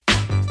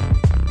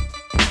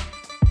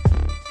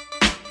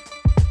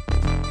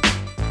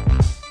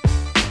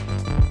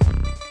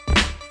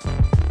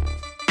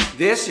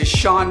This is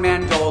Sean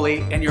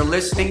Mandoli, and you're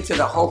listening to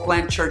the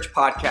Hopeland Church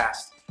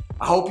Podcast.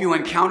 I hope you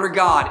encounter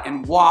God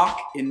and walk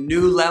in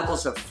new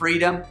levels of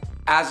freedom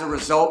as a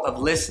result of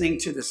listening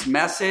to this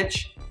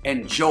message.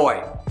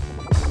 Enjoy.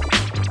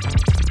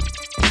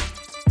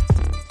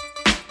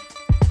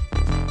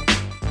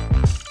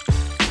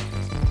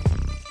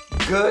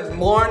 Good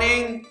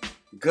morning,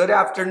 good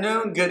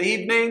afternoon, good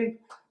evening.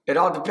 It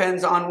all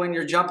depends on when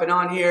you're jumping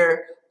on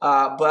here,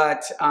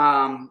 but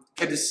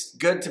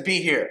good to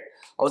be here.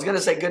 I was going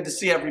to say good to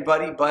see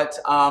everybody, but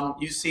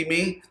you see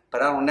me,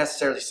 but I don't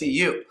necessarily see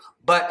you.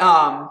 But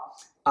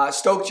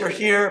stoked you're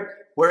here.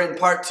 We're in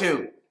part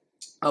 2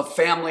 of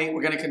family.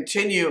 We're going to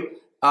continue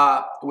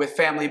with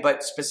family,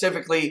 but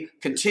specifically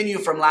continue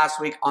from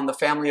last week on the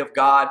family of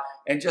God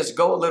and just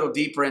go a little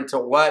deeper into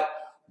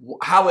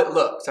how it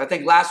looks. I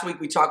think last week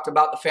we talked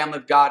about the family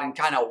of God and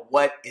kind of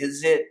what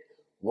is it?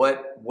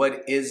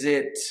 What is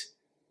it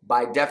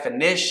by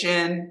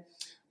definition?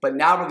 But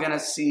now we're going to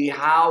see,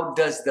 how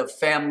does the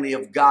family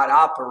of God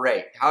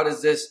operate? How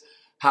does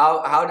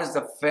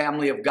the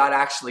family of God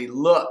actually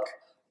look?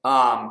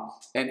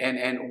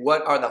 And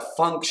what are the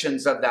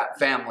functions of that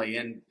family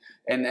and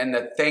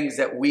the things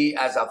that we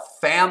as a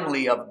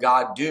family of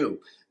God do?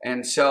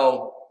 And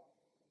so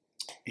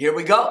here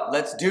we go.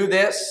 Let's do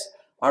this.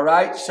 All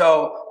right.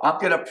 So I'm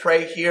going to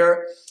pray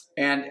here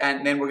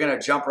and then we're going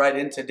to jump right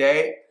in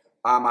today.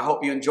 I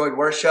hope you enjoyed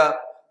worship.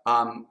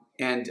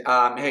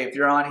 Hey, if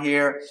you're on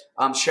here,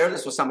 share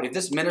this with somebody. If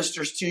this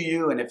ministers to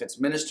you and if it's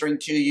ministering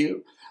to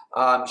you,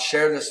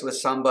 share this with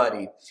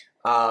somebody.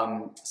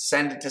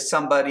 Send it to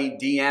somebody,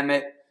 DM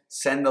it,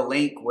 send the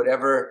link,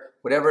 whatever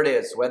it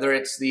is, whether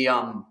it's the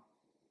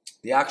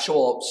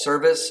actual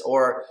service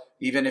or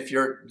even if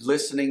you're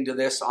listening to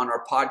this on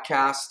our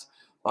podcast.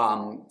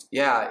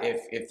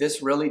 If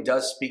this really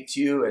does speak to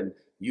you and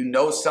you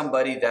know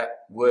somebody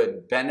that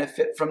would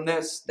benefit from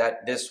this,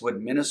 that this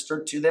would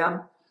minister to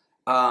them,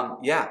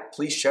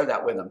 please share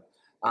that with them.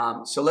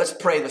 So let's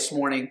pray this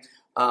morning.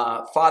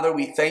 Father,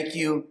 we thank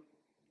you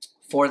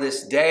for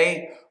this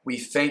day. We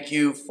thank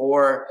you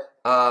for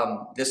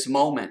this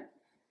moment.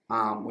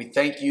 We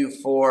thank you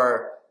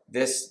for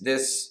this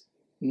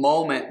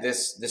moment,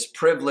 this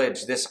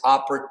privilege, this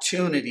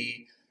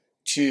opportunity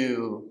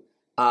to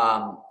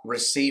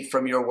receive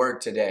from your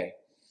word today.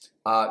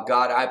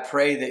 God, I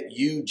pray that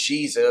you,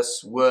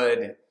 Jesus,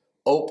 would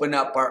open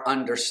up our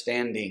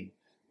understanding.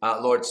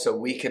 Lord, so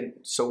we can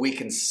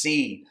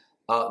see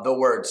the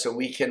word, so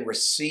we can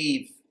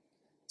receive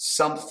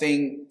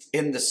something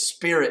in the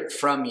spirit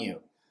from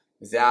you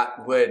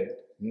that would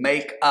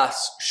make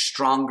us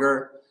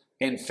stronger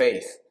in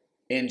faith.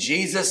 In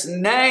Jesus'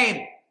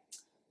 name,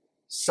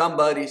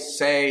 somebody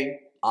say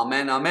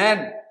amen,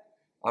 amen.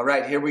 All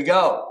right, here we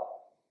go.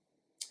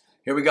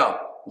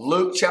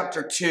 Luke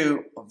chapter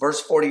 2, verse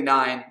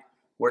 49.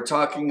 We're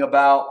talking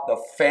about the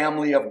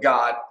family of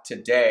God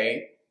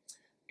today.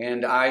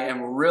 And I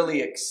am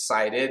really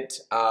excited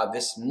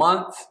this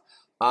month,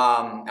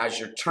 as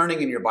you're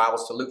turning in your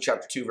Bibles to Luke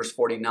chapter 2, verse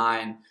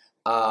 49,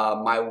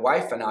 my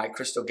wife and I,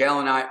 Crystal Gale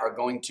and I, are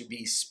going to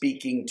be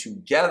speaking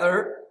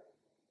together.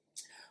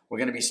 We're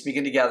going to be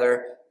speaking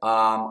together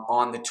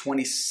on the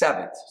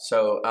 27th.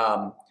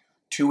 So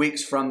 2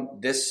 weeks from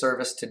this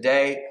service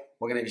today,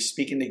 we're going to be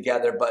speaking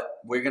together, but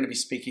we're going to be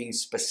speaking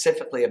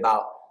specifically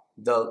about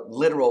the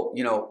literal,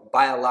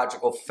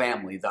 biological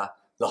family, the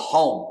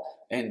home.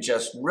 And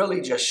just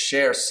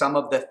share some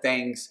of the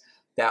things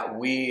that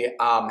we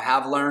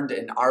have learned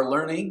and are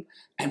learning,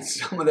 and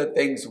some of the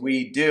things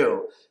we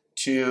do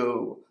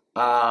to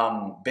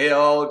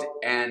build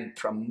and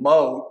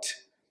promote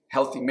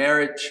healthy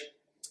marriage,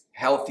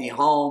 healthy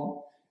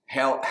home,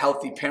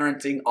 healthy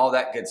parenting, all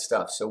that good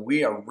stuff. So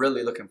we are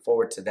really looking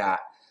forward to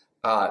that,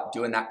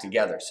 doing that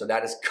together. So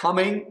that is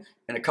coming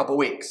in a couple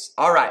weeks.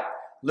 All right,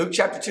 Luke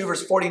chapter 2,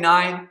 verse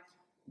 49.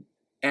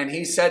 And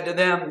he said to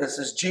them, this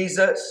is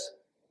Jesus,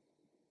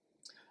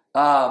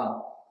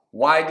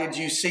 why did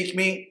you seek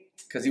me?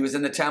 Because he was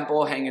in the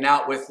temple hanging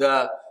out with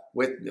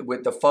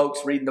the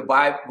folks reading the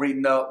Bible,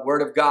 reading the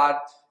Word of God,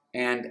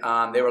 and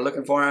they were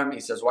looking for him. He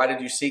says, why did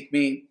you seek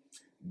me?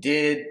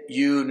 Did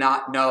you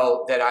not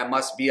know that I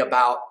must be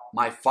about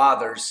my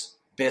Father's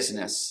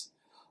business?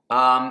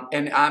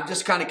 And I'm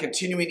just kind of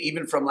continuing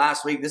even from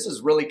last week. This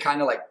is really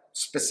kind of like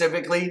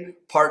specifically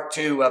part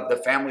 2 of the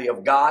family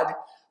of God.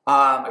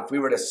 If we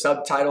were to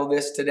subtitle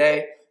this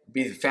today,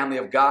 be the family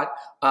of God.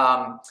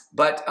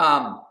 But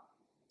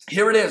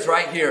here it is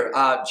right here.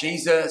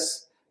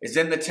 Jesus is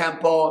in the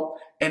temple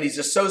and he's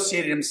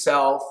associated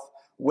himself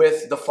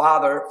with the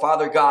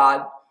Father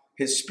God,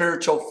 his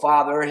spiritual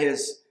father,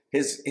 his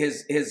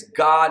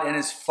God and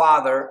his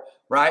Father,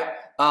 right?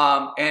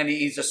 And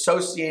he's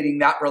associating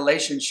that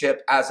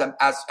relationship as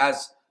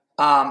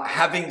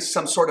having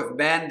some sort of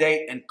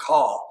mandate and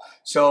call.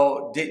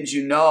 So didn't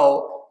you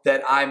know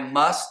that I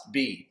must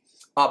be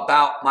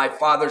about my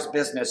Father's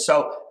business?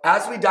 So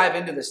as we dive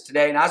into this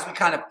today, and as we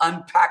kind of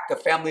unpack the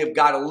family of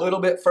God a little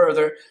bit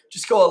further,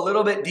 just go a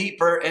little bit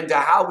deeper into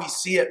how we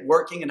see it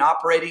working and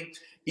operating,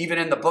 even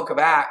in the book of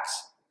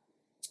Acts,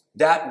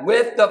 that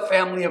with the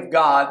family of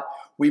God,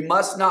 we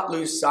must not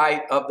lose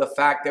sight of the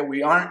fact that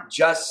we aren't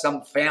just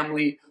some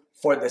family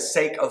for the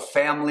sake of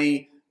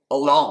family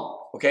alone.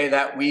 Okay,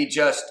 that we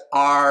just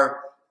are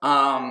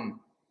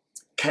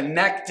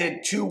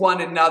connected to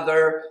one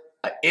another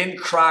in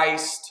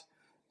Christ,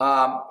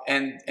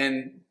 and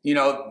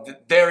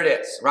there it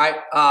is, right?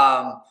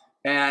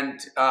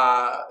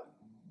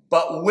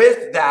 But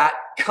with that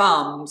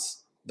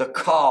comes the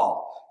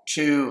call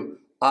to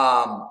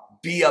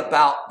be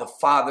about the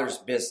Father's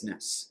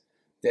business.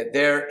 That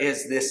there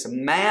is this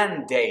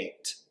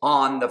mandate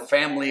on the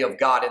family of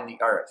God in the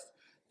earth,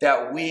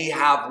 that we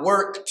have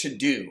work to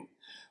do.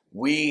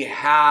 We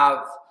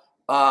have,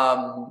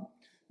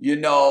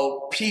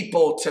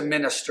 people to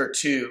minister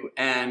to,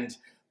 and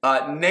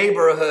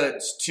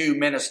neighborhoods to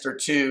minister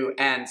to,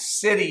 and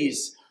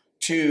cities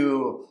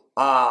to,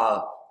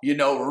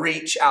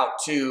 reach out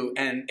to,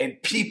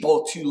 and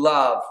people to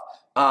love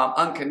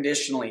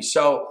unconditionally.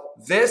 So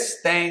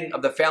this thing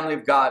of the family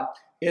of God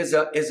is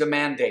a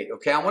mandate.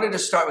 Okay, I wanted to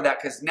start with that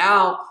because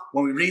now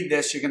when we read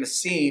this, you're going to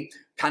see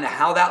kind of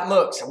how that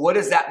looks. What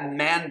does that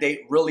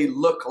mandate really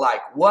look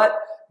like? What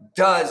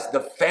does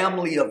the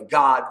family of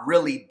God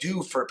really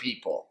do for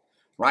people?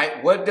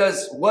 Right? What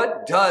does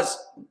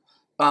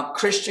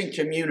Christian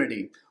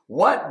community?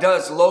 What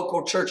does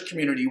local church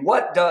community?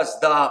 What does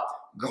the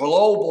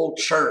global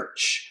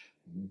church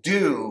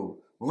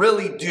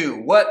really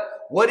do?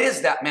 What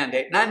is that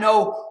mandate? And I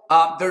know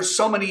there's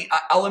so many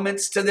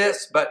elements to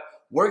this, but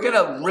we're going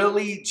to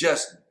really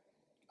just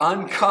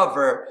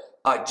uncover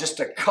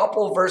just a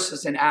couple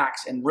verses in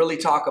Acts and really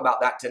talk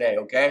about that today,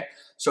 okay?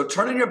 So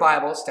turn in your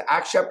Bibles to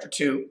Acts chapter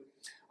 2.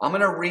 I'm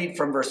going to read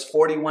from verse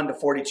 41 to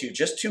 42,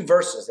 just 2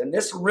 verses. And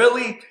this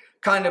really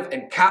kind of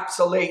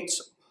encapsulates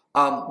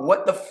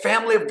what the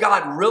family of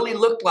God really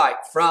looked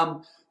like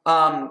from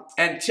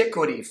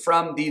antiquity,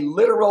 from the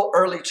literal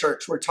early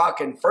church. We're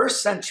talking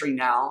first century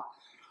now.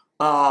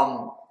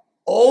 Now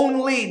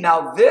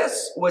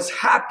this was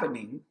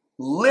happening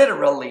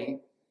literally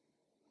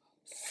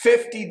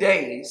 50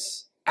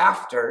 days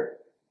after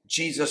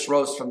Jesus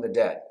rose from the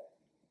dead.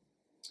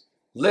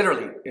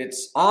 Literally,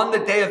 it's on the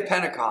day of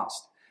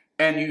Pentecost.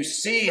 And you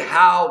see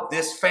how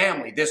this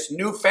family, this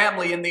new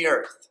family in the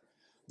earth,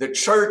 the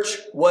church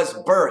was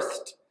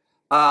birthed.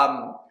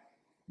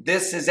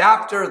 This is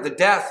after the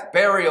death,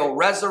 burial,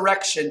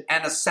 resurrection,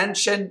 and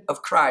ascension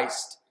of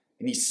Christ.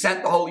 And he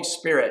sent the Holy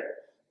Spirit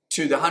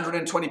to the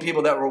 120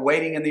 people that were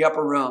waiting in the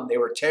upper room. They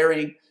were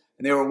tarrying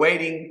and they were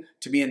waiting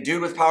to be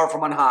endued with power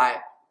from on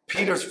high.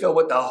 Peter's filled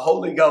with the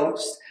Holy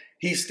Ghost.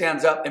 He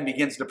stands up and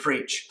begins to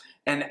preach.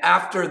 And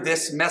after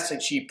this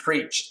message he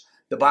preached,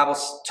 the Bible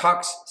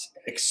talks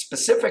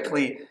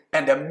specifically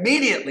and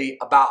immediately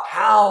about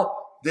how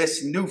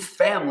this new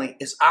family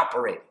is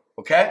operating.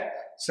 Okay?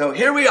 So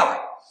here we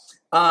are.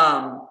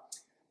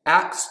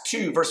 Acts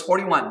 2, verse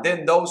 41.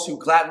 Then those who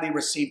gladly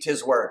received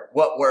his word.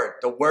 What word?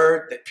 The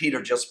word that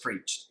Peter just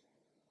preached.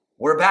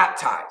 Were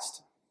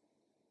baptized.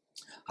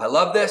 I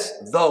love this.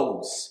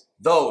 Those,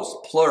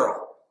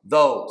 plural.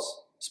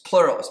 Those. It's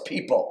plural. It's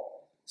people.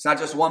 It's not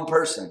just one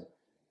person,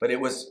 but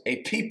it was a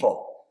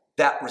people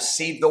that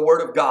received the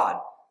word of God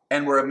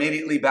and were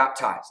immediately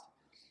baptized.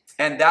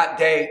 And that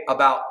day,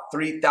 about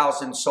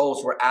 3,000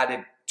 souls were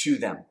added to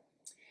them.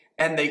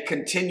 And they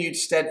continued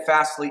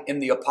steadfastly in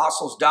the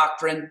apostles'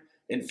 doctrine,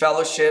 in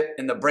fellowship,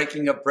 in the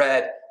breaking of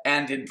bread,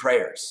 and in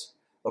prayers.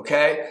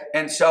 Okay?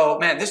 And so,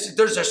 man, there's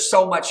just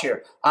so much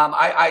here.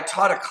 I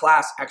taught a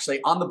class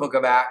actually on the book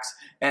of Acts,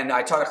 and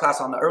I taught a class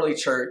on the early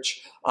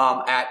church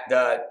at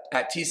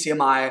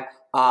TCMI,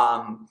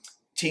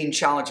 Teen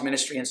Challenge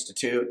Ministry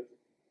Institute.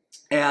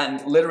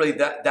 And literally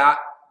that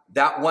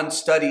one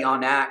study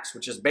on Acts,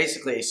 which is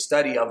basically a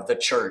study of the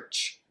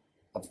church,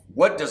 of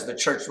what does the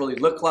church really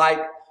look like,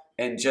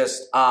 and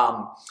just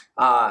that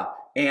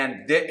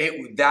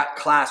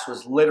class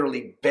was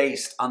literally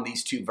based on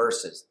these 2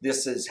 verses.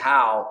 This is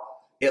how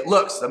it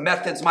looks. The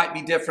methods might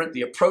be different,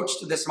 the approach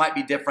to this might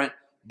be different,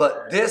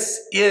 but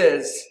this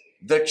is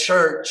the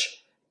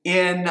church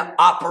in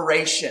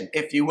operation,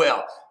 if you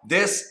will.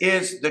 This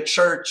is the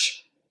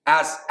church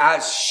as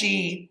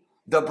she,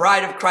 the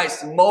bride of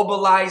Christ,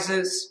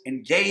 mobilizes,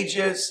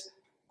 engages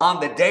on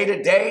the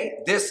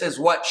day-to-day. This is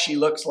what she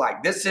looks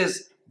like. This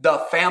is the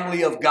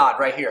family of God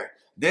right here.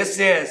 This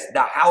is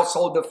the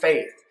household of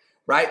faith,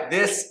 right?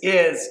 This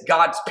is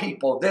God's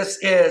people. This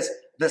is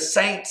the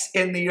saints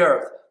in the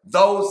earth.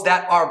 Those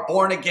that are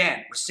born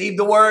again, receive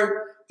the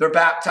word, they're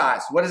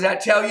baptized. What does that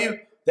tell you?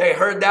 They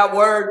heard that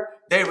word,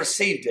 they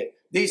received it.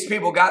 These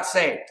people got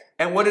saved.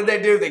 And what did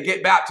they do? They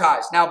get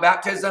baptized. Now,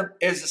 baptism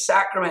is a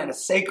sacrament.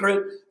 It's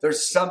sacred.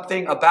 There's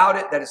something about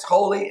it that is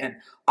holy and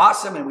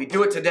awesome, and we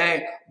do it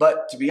today.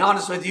 But to be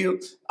honest with you,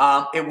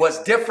 it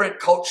was different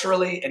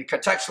culturally and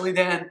contextually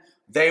then.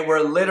 They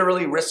were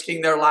literally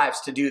risking their lives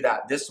to do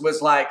that. This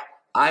was like,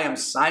 I am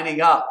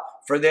signing up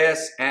for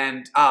this.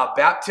 And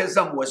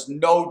baptism was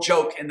no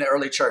joke in the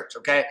early church,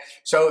 okay?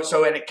 So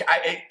it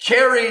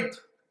carried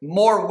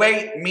more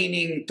weight,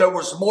 meaning there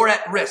was more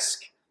at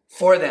risk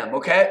for them,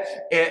 okay?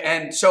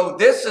 And so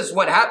this is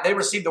what happened. They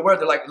received the word.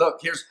 They're like, look,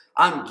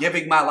 I'm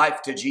giving my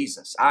life to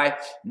Jesus.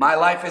 My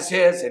life is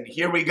his, and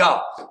here we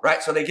go,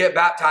 right? So they get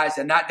baptized,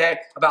 and that day,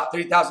 about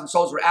 3,000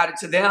 souls were added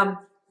to them.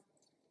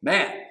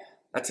 Man,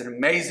 that's an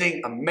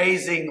amazing,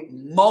 amazing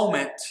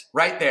moment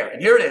right there.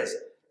 And here it is,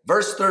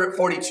 verse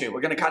 42.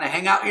 We're going to kind of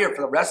hang out here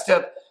for the rest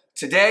of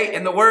today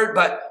in the word,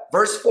 but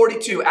verse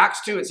 42,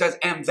 Acts 2, it says,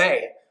 and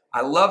they.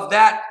 I love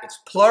that. It's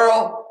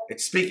plural.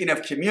 It's speaking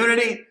of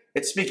community.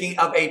 It's speaking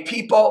of a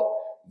people.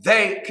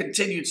 They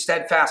continued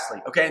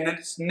steadfastly. Okay, and then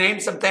it's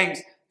named some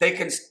things they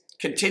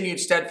continued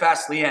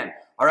steadfastly in.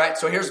 All right,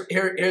 so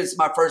here's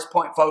my first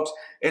point, folks,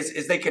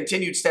 is they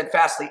continued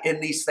steadfastly in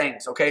these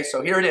things. Okay,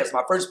 so here it is.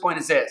 My first point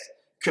is this.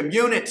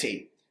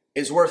 Community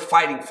is worth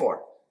fighting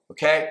for.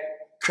 Okay,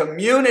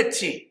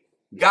 community,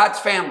 God's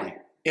family,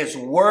 is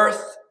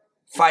worth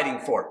fighting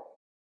for.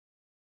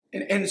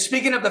 And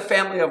speaking of the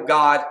family of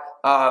God,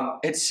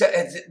 this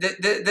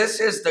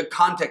is the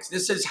context.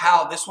 This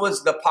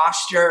was the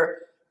posture.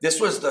 This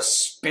was the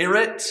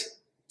spirit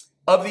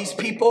of these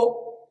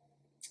people.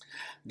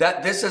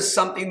 That this is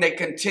something they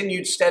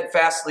continued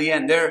steadfastly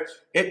in.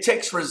 It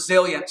takes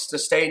resilience to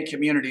stay in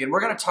community. And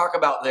we're going to talk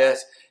about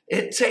this.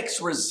 It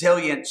takes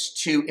resilience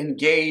to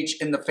engage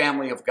in the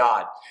family of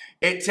God.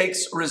 It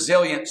takes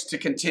resilience to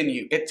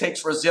continue. It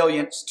takes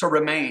resilience to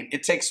remain.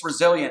 It takes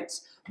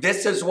resilience.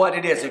 This is what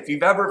it is. If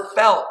you've ever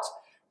felt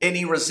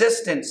any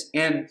resistance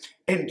in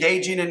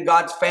engaging in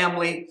God's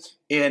family,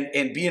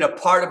 in being a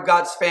part of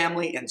God's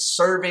family, and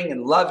serving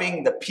and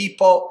loving the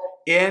people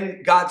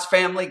in God's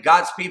family,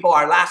 God's people.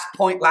 Our last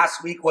point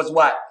last week was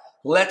what?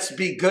 Let's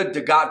be good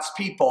to God's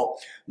people.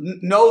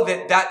 Know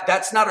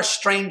that's not a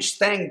strange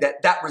thing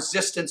that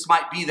resistance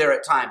might be there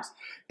at times.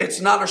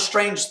 It's not a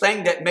strange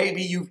thing that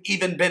maybe you've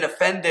even been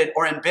offended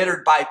or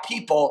embittered by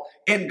people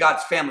in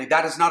God's family.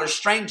 That is not a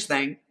strange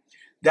thing.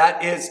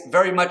 That is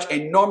very much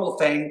a normal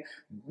thing,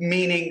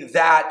 meaning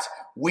that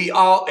we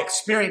all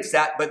experience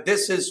that. But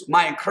this is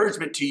my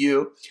encouragement to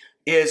you,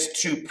 is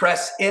to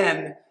press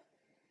in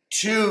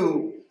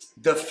to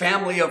the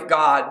family of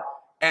God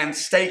and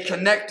stay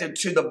connected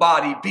to the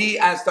body. Be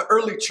as the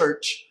early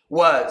church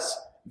was.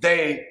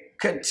 They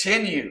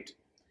continued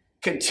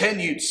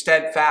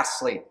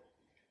steadfastly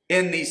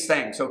in these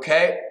things,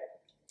 okay?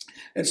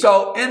 And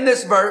so in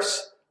this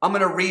verse, I'm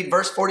going to read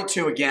verse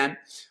 42 again.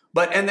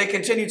 And they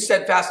continued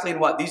steadfastly in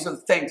what? These are the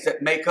things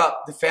that make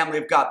up the family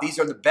of God. These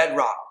are the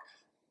bedrock.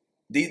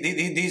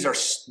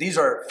 These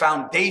are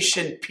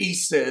foundation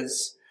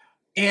pieces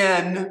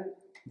in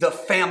the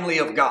family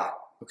of God.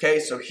 Okay,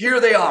 so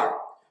here they are.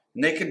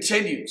 And they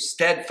continued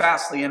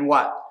steadfastly in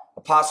what?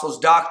 Apostles'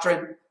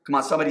 doctrine. Come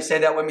on, somebody say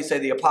that with me. Say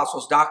the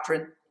apostles'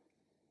 doctrine.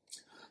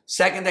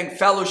 Second thing,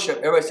 fellowship.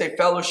 Everybody say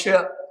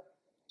fellowship.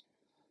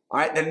 All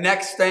right, the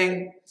next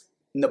thing,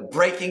 the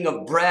breaking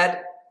of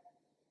bread.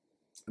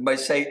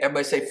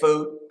 Everybody say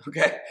food,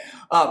 okay?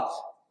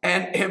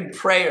 And in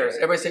prayers.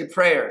 Everybody say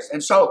prayers.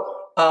 And so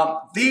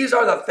these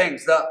are the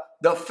things.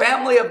 The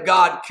family of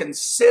God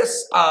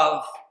consists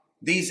of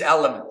these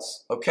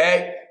elements,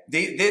 okay?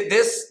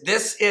 This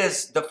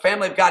is the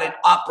family of God in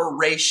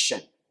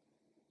operation.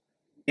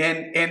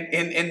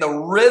 In the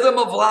rhythm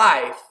of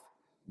life,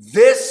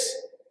 these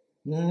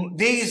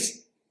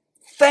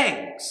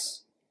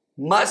things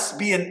must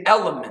be an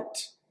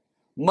element,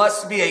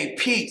 must be a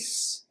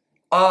piece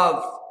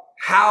of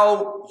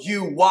how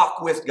you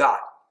walk with God,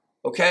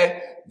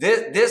 okay?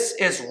 This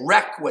is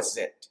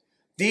requisite.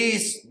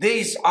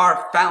 These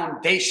are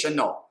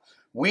foundational.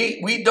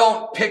 We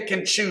don't pick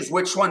and choose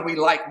which one we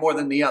like more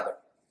than the other.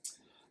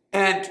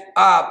 And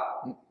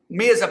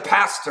me as a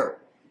pastor,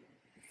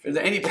 if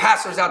there are any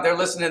pastors out there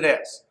listening to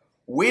this,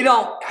 we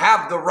don't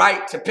have the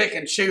right to pick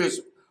and choose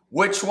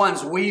which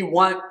ones we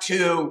want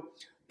to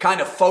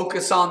kind of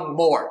focus on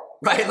more,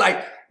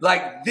 right?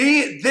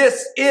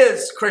 This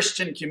is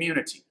Christian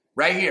community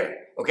right here.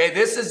 Okay,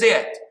 this is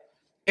it.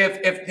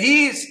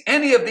 If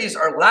any of these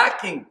are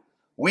lacking,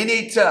 we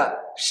need to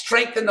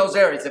strengthen those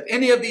areas. If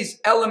any of these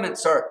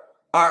elements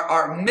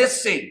are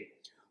missing,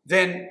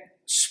 then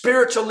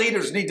spiritual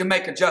leaders need to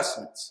make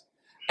adjustments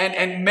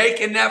and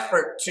make an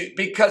effort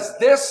because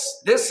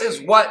this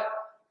is what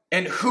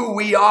and who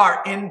we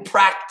are in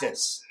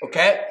practice.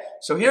 Okay,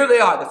 so here they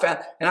are,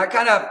 and we're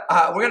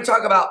going to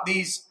talk about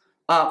these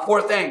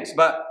 4 things,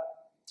 but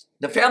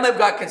the family of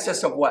God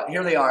consists of what?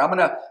 Here they are. I'm going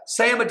to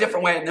say them a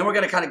different way, and then we're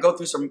going to kind of go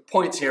through some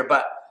points here.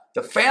 But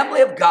the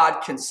family of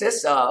God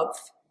consists of,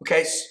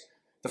 okay,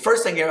 the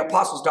first thing here,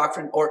 apostles'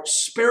 doctrine or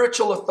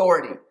spiritual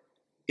authority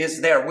is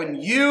there. When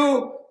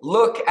you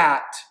look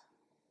at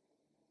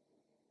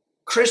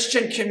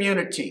Christian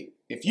community,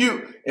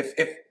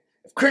 if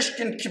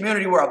Christian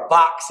community were a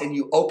box and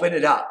you open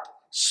it up,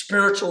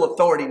 spiritual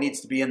authority needs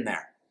to be in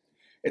there.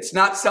 It's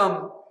not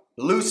some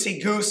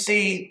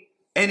loosey-goosey,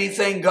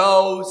 anything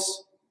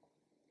goes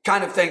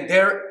kind of thing.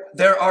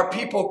 There are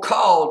people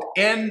called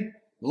in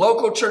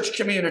local church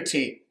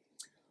community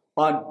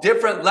on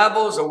different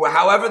levels or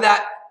however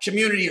that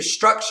community is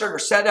structured or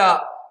set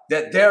up,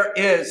 that there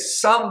is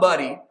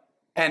somebody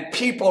and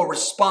people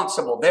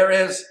responsible. There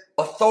is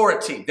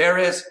authority. There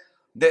is,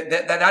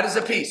 that is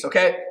a piece,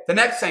 okay? The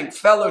next thing,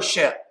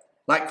 fellowship.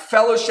 Like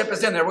fellowship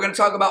is in there. We're going to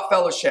talk about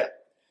fellowship.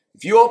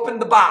 If you open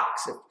the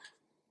box,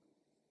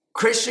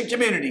 Christian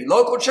community,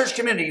 local church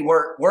community,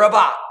 we're a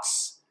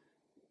box.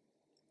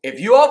 If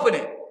you open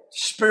it,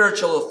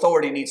 spiritual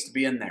authority needs to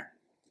be in there.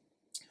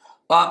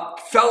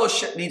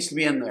 Fellowship needs to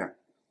be in there.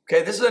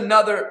 Okay, this is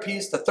another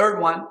piece, the third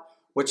one,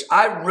 which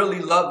I really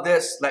love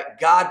this. Like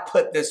God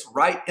put this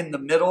right in the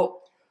middle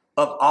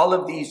of all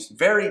of these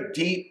very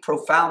deep,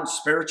 profound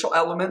spiritual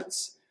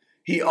elements.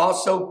 He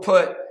also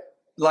put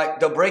like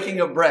the breaking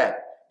of bread.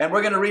 And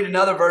we're going to read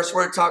another verse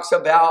where it talks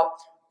about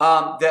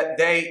that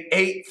they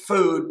ate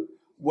food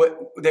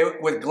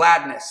with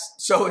gladness.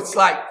 So it's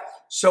like,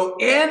 so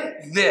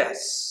in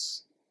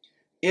this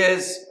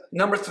is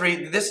number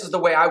 3. This is the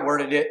way I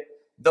worded it.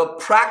 The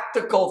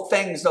practical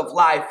things of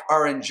life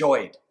are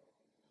enjoyed.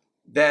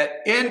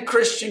 That in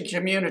Christian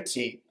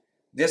community,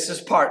 this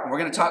is part, and we're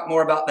going to talk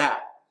more about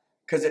that.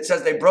 Because it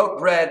says they broke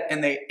bread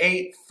and they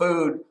ate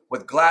food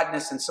with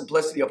gladness and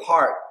simplicity of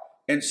heart.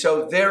 And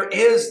so there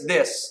is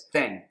this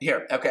thing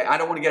here. Okay, I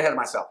don't want to get ahead of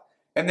myself.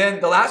 And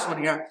then the last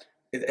one here,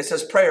 it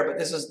says prayer, but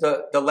this is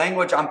the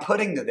language I'm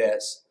putting to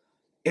this,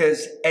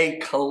 is a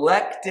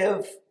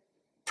collective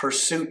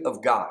pursuit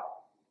of God.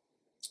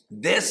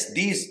 This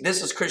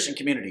is Christian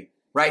community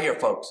right here,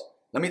 folks.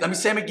 Let me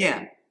say them again.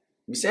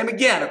 Let me say them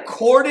again.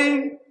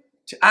 According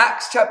to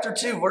Acts chapter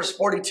 2, verse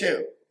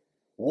 42,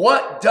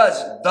 what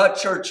does the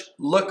church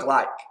look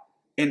like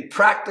in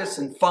practice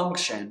and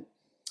function?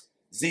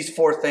 It's these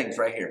 4 things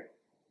right here.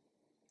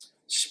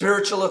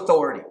 Spiritual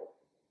authority,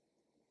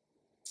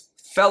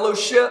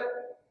 fellowship,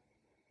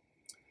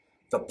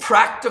 the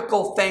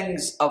practical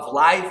things of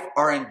life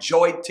are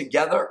enjoyed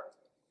together,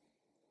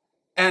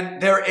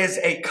 and there is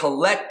a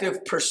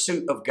collective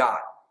pursuit of God.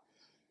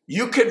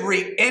 You could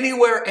read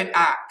anywhere in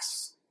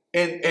Acts,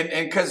 and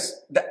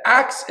because the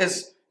Acts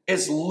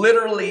is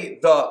literally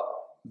the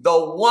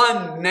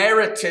one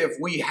narrative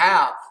we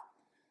have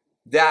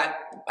that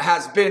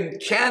has been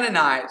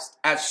canonized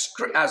as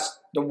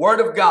the Word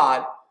of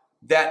God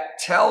that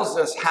tells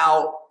us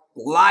how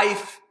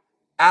life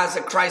as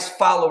a Christ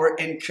follower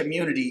in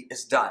community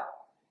is done.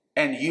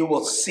 And you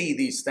will see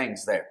these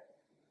things there.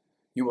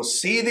 You will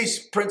see these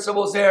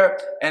principles there.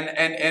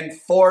 And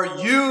for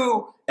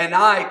you and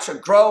I to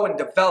grow and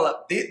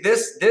develop,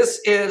 this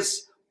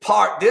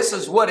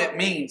is what it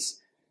means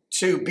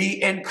to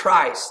be in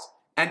Christ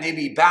and to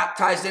be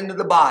baptized into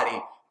the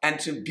body and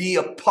to be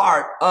a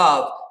part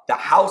of the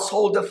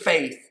household of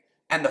faith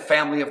and the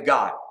family of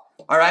God.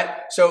 All right.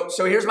 So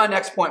here's my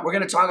next point. We're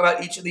going to talk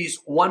about each of these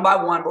one by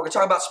one. We're going to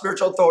talk about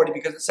spiritual authority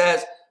because it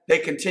says they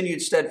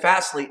continued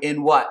steadfastly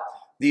in what?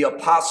 The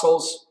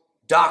apostles'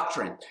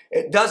 doctrine.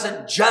 It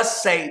doesn't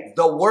just say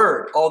the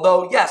word,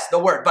 although yes, the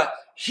word. But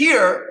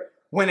here,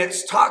 when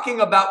it's talking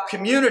about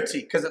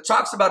community, because it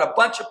talks about a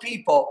bunch of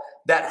people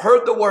that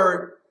heard the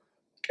word,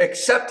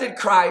 accepted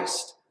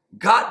Christ,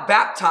 got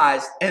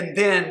baptized, and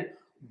then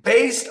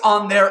based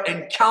on their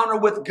encounter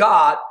with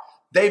God,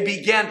 they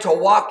began to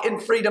walk in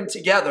freedom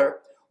together,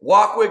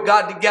 walk with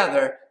God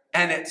together,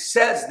 and it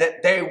says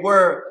that they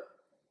were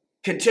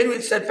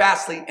continuing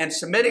steadfastly and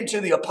submitting to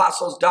the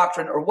apostles'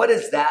 doctrine. Or what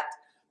is that?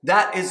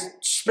 That is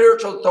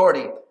spiritual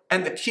authority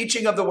and the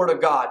teaching of the word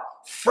of God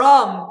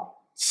from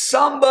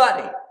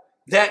somebody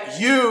that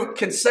you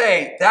can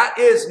say, that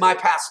is my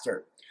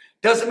pastor.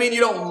 Doesn't mean you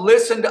don't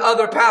listen to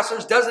other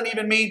pastors. Doesn't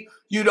even mean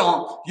you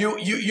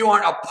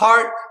aren't a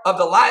part of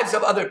the lives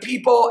of other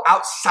people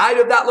outside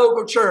of that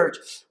local church.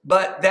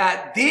 But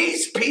that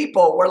these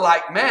people were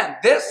like, man,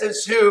 this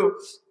is who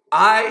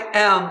I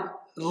am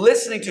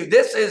listening to.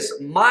 This is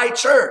my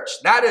church.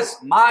 That is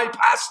my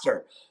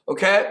pastor.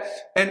 Okay.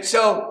 And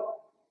so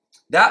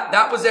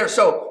that was there.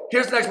 So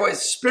here's the next point.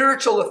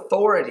 Spiritual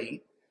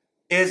authority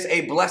is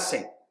a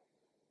blessing.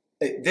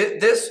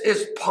 This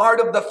is part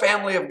of the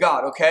family of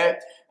God. Okay.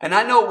 And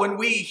I know when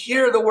we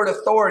hear the word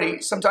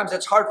authority, sometimes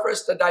it's hard for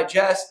us to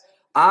digest.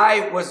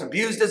 I was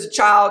abused as a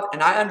child,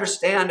 and I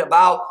understand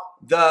about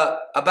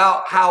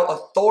how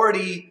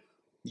authority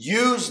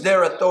used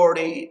their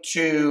authority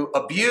to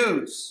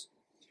abuse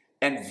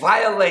and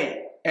violate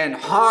and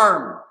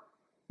harm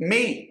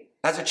me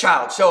as a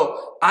child.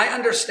 So I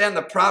understand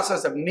the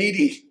process of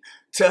needing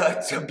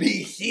to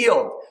be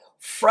healed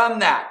from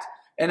that.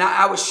 And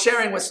I was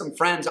sharing with some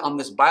friends on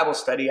this Bible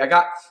study. I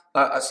got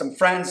some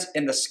friends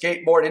in the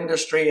skateboard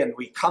industry, and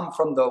we come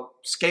from the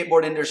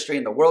skateboard industry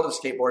and the world of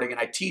skateboarding, and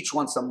I teach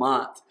once a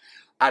month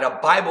at a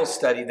Bible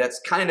study that's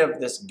kind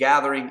of this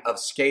gathering of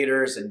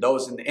skaters and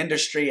those in the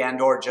industry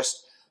and or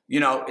just,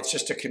 it's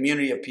just a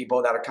community of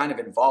people that are kind of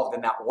involved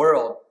in that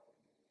world.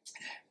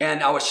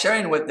 And I was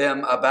sharing with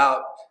them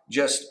about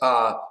just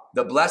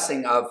the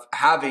blessing of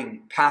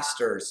having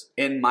pastors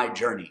in my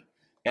journey.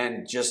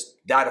 And just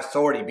that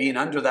authority, being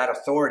under that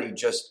authority,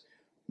 just,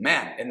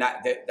 man, and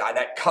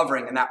that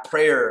covering and that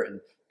prayer,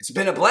 and it's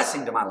been a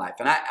blessing to my life.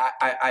 And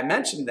I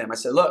mentioned to them, I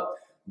said, look,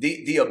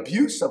 the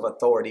abuse of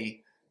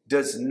authority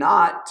does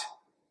not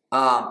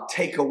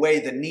take away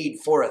the need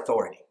for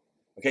authority.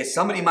 Okay,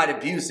 somebody might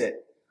abuse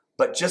it,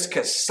 but just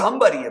because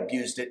somebody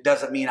abused it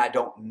doesn't mean I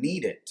don't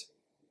need it.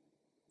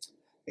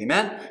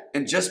 Amen?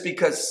 And just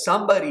because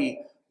somebody,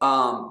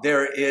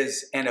 there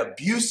is an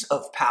abuse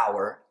of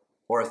power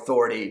or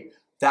authority,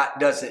 that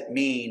doesn't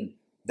mean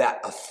that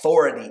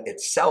authority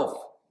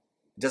itself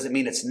doesn't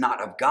mean it's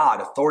not of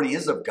God. Authority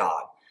is of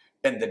God.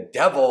 And the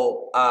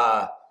devil,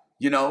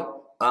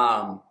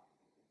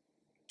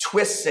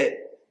 twists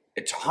it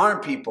to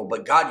harm people,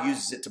 but God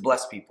uses it to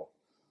bless people.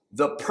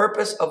 The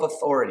purpose of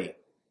authority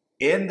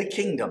in the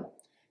kingdom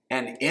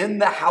and in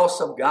the house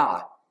of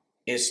God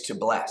is to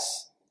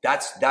bless.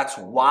 That's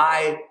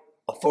why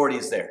authority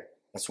is there.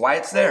 That's why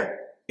it's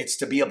there. It's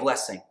to be a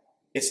blessing.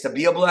 It's to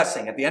be a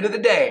blessing. At the end of the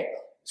day,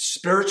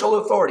 spiritual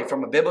authority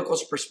from a biblical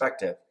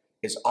perspective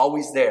is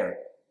always there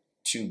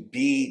to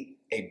be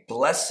a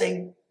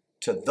blessing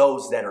to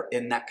those that are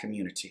in that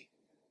community.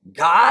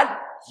 God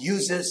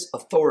uses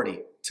authority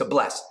to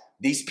bless.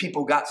 These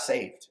people got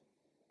saved.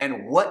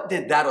 And what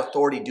did that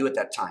authority do at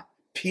that time?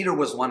 Peter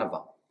was one of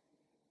them.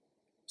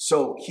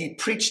 So he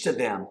preached to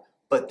them,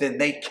 but then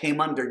they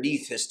came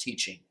underneath his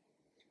teaching.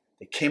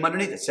 They came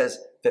underneath. It says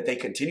that they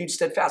continued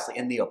steadfastly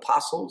in the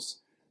apostles'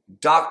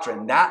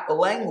 doctrine. That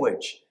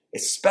language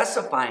is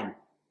specifying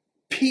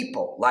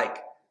people,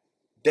 like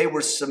they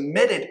were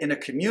submitted in a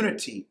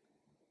community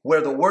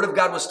where the word of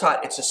God was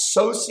taught. It's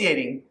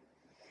associating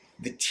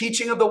the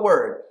teaching of the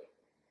word.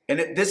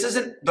 And this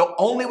isn't the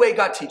only way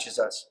God teaches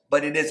us,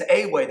 but it is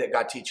a way that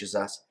God teaches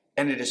us.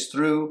 And it is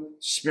through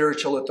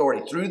spiritual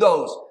authority, through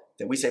those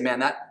that we say, man,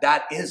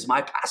 that is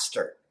my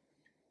pastor.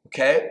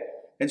 Okay?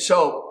 And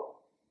so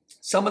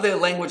some of the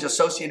language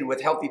associated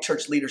with healthy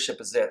church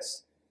leadership is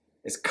this,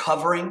 is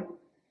covering,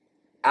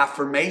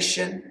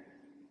 affirmation,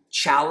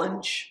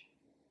 challenge,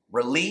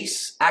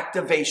 release,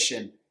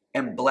 activation,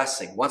 and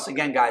blessing. Once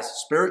again, guys,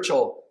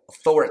 spiritual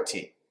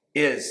authority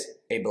is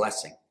a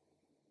blessing.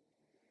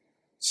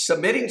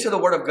 Submitting to the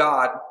word of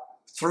God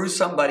through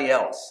somebody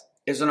else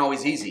isn't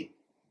always easy,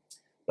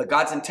 but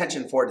God's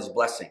intention for it is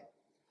blessing.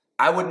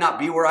 I would not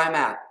be where I'm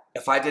at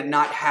if I did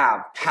not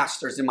have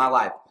pastors in my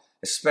life,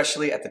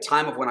 especially at the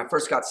time of when I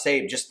first got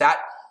saved. Just that,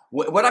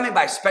 what I mean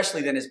by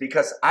especially then is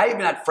because I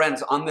even had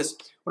friends on this,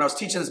 when I was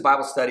teaching this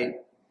Bible study, I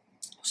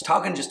was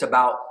talking just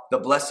about the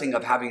blessing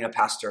of having a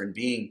pastor and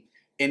being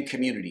in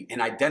community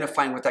and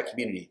identifying with that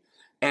community.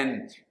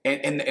 And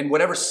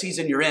whatever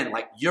season you're in,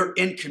 like you're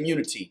in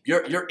community,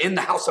 you're in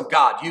the house of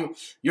God.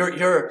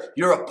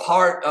 You're a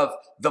part of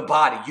the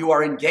body. You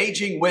are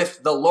engaging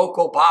with the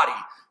local body.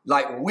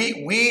 Like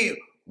we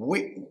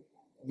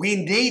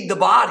need the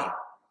body.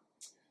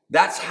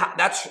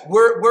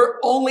 We're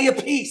only a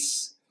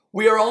piece.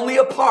 We are only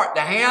a part.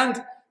 The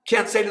hand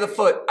can't say to the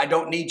foot, I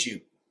don't need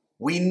you.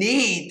 We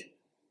need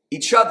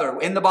each other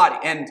in the body.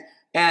 And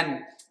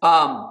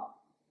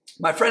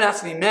my friend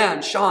asked me,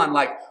 man, Sean,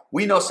 like,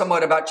 we know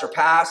somewhat about your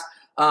past,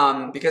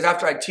 because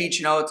after I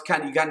teach, it's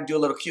kind of, you got to do a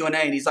little Q&A.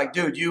 And he's like,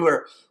 dude,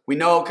 we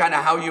know kind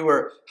of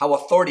how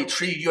authority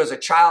treated you as a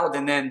child.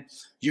 And then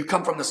you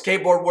come from the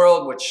skateboard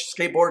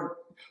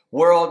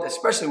world,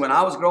 especially when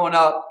I was growing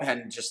up,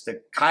 and just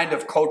the kind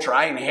of culture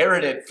I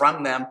inherited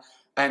from them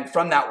and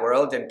from that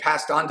world and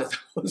passed on to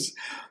those,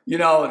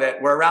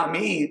 that were around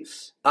me,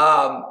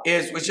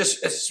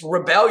 it's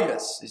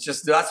rebellious. It's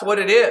just, that's what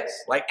it is.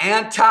 Like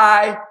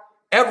anti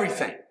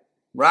everything,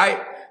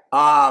 right?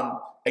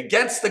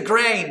 Against the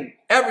grain,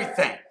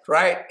 everything,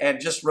 right?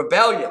 And just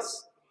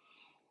rebellious.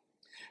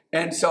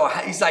 And so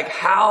he's like,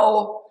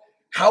 how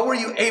were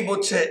you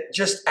able to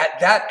just at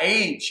that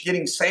age,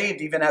 getting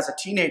saved even as a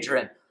teenager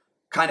and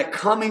kind of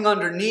coming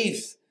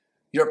underneath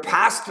your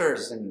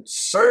pastors and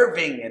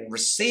serving and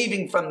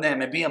receiving from them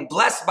and being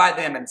blessed by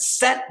them and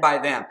sent by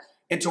them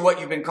into what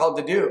you've been called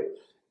to do?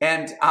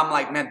 And I'm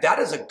like, man, that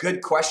is a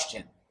good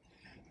question.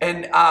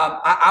 And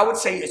I would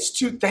say it's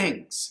two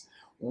things.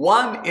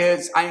 One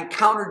is I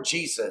encountered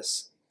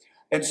Jesus.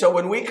 And so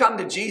when we come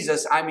to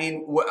Jesus, I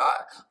mean,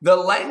 the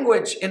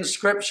language in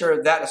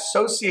Scripture that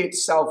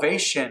associates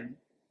salvation,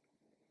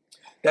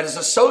 that is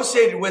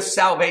associated with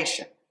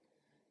salvation,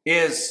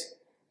 is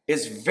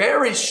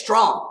very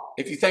strong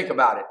if you think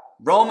about it.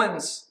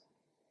 Romans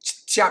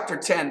chapter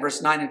 10,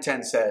 verse 9 and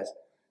 10 says,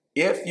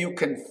 if you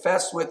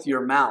confess with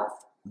your mouth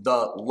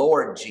the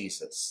Lord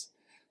Jesus,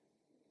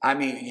 I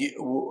mean,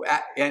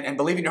 and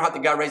believe in your heart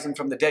that God raised him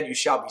from the dead, you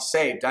shall be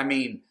saved. I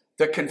mean,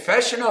 the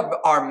confession of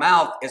our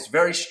mouth is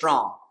very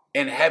strong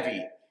and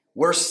heavy.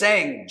 We're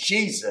saying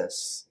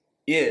Jesus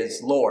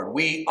is Lord.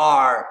 We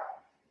are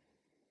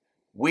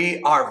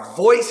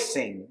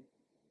voicing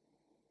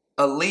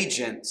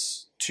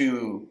allegiance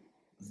to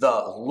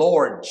the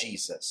Lord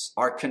Jesus.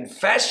 Our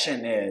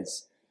confession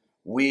is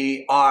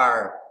we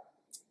are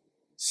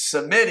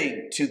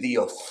submitting to the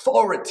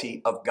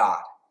authority of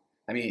God.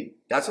 I mean,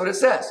 that's what it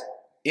says.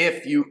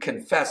 If you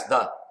confess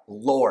the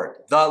Lord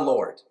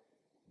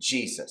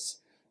Jesus.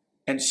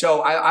 And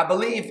so I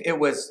believe it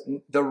was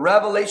the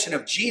revelation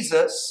of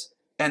Jesus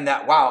and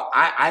that, wow,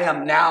 I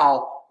am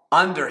now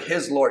under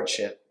his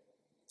lordship.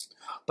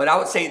 But I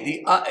would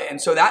say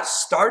and so that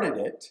started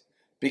it,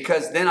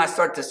 because then I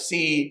start to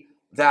see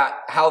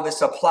how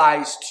this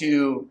applies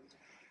to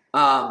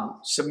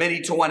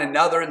submitting to one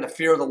another in the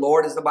fear of the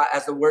Lord, as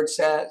the word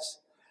says.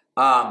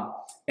 And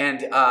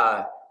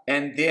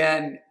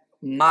then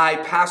my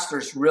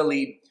pastors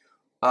really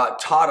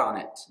taught on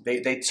it.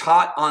 They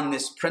taught on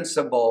this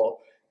principle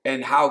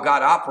and how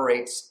God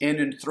operates in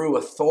and through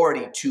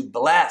authority to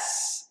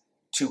bless,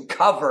 to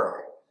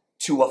cover,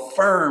 to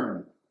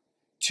affirm,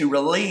 to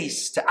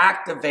release, to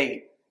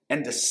activate,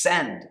 and to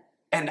send.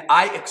 And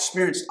I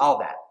experienced all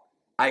that.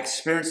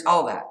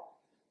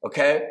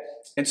 Okay?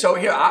 And so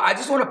here, I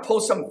just want to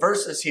pull some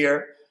verses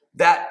here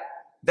that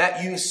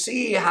you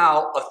see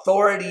how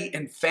authority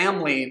and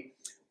family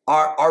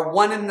are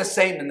one and the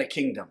same in the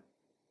kingdom.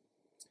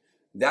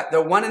 That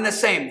they're one and the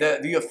same.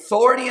 The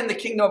authority in the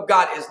kingdom of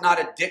God is not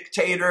a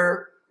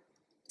dictator.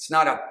 It's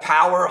not a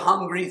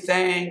power-hungry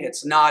thing.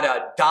 It's not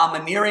a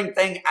domineering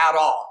thing at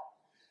all.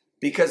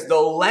 Because the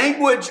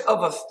language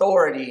of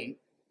authority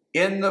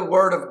in the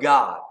Word of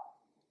God,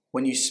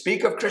 when you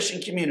speak of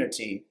Christian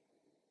community,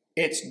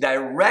 it's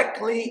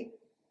directly,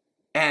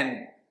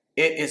 and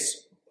it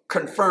is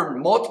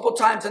confirmed multiple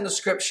times in the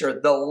Scripture,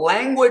 the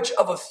language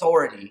of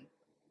authority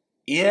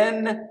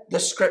in the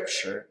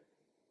Scripture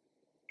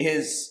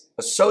is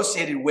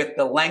associated with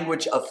the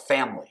language of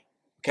family.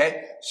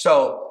 Okay?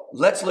 So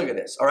let's look at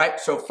this. All right?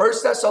 So 1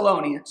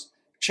 Thessalonians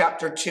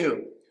chapter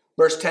 2,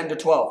 verse 10 to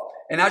 12.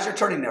 And as you're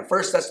turning there,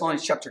 1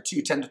 Thessalonians chapter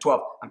 2, 10 to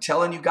 12. I'm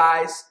telling you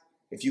guys,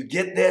 if you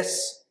get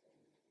this,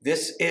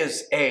 this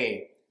is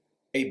a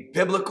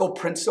biblical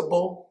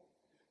principle.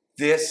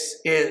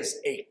 This is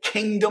a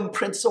kingdom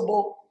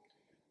principle.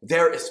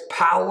 There is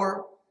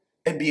power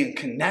in being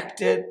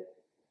connected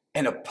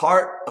and a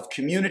part of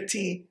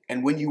community.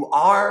 And when you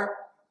are,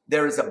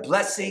 there is a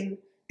blessing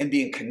in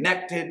being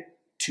connected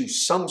to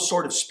some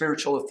sort of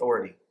spiritual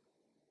authority.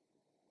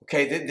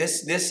 Okay,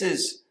 this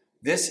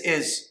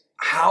is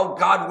how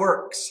God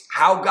works,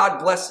 how God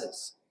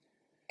blesses.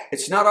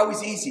 It's not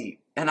always easy.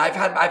 And I've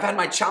had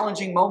my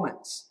challenging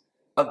moments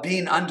of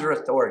being under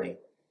authority.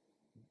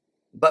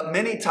 But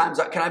many times,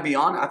 can I be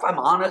honest? If I'm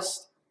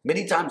honest,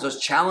 many times those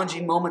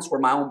challenging moments were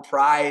my own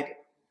pride,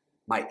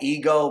 my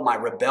ego, my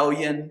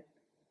rebellion,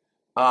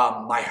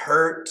 my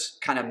hurt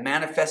kind of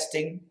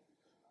manifesting,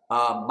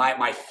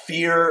 my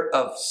fear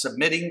of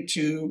submitting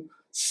to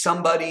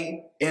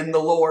somebody in the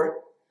Lord.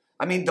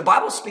 I mean, the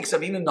Bible speaks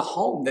of even in the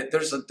home that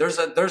there's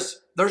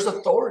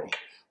authority,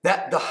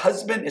 that the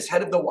husband is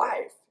head of the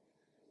wife.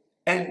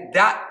 And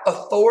that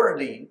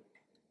authority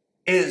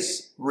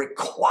is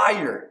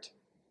required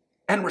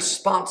and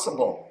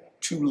responsible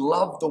to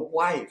love the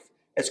wife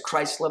as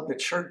Christ loved the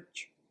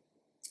church.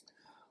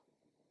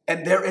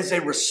 And there is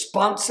a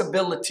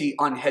responsibility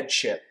on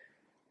headship.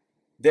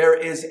 There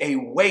is a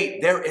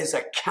weight, there is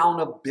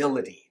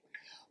accountability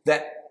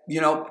that,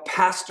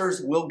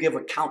 pastors will give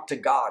account to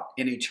God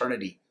in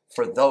eternity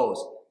for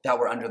those that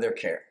were under their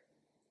care.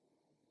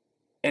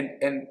 And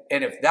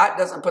if that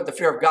doesn't put the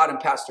fear of God in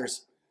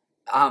pastors,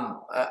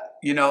 I'm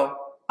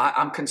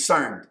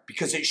concerned,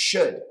 because it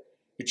should.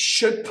 It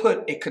should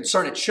put a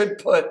concern. It should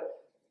put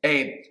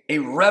a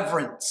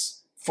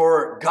reverence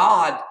for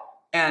God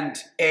and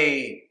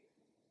a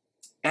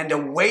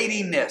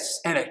weightiness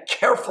and a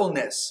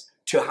carefulness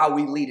to how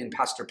we lead and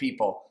pastor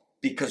people,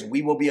 because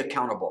we will be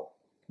accountable.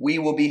 We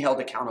will be held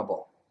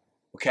accountable.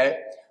 Okay?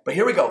 But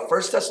here we go.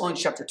 1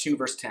 Thessalonians chapter 2,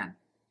 verse 10.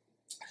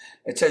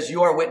 It says,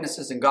 "You are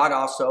witnesses, and God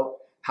also,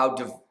 how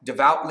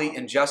devoutly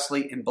and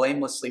justly and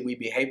blamelessly we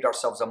behaved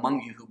ourselves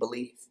among you who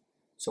believe."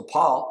 So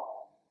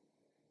Paul,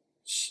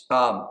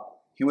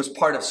 he was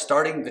part of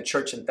starting the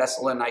church in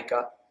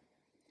Thessalonica.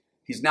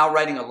 He's now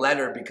writing a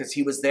letter because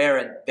he was there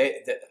and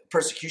the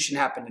persecution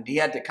happened and he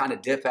had to kind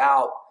of dip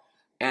out.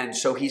 And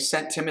so he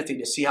sent Timothy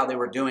to see how they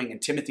were doing.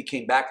 And Timothy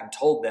came back and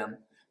told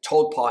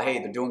Paul, hey,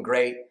 they're doing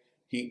great.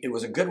 It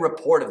was a good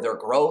report of their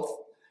growth.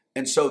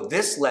 And so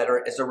this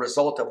letter is a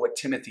result of what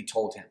Timothy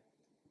told him.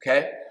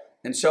 Okay?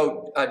 And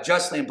so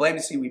justly and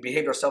blamelessly we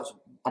behaved ourselves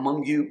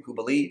among you who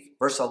believe.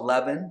 Verse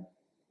 11,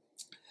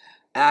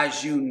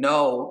 "As you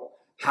know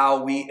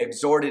how we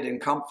exhorted and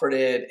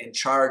comforted and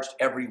charged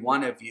every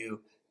one of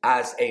you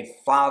as a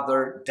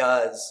father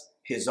does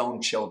his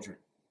own children."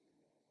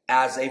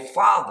 As a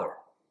father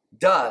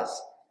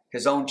does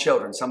his own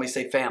children. Somebody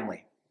say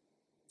family.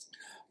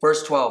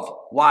 Verse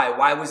 12, why?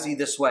 Why was he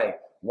this way?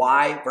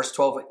 Why? Verse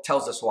 12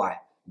 tells us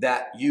why.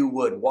 That you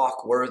would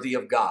walk worthy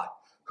of God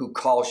who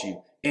calls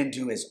you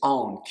into his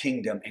own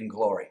kingdom and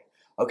glory.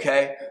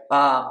 Okay?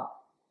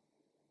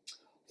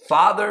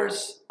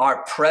 Fathers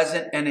are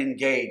present and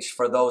engaged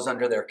for those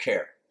under their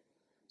care.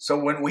 So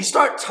when we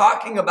start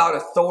talking about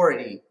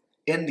authority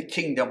in the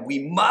kingdom, we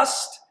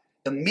must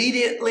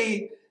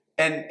immediately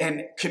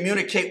and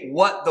communicate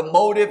what the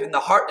motive and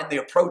the heart and the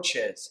approach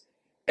is.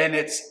 And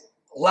it's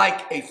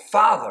like a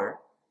father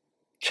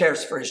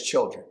cares for his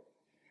children.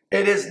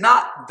 It is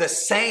not the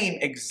same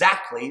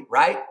exactly,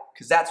 right?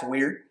 Because that's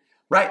weird,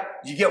 right?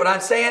 You get what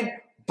I'm saying?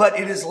 But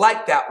it is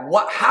like that.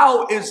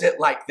 How is it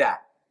like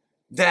that?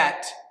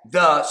 That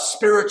the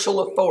spiritual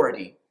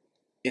authority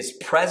is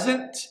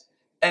present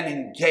and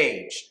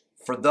engaged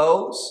for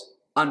those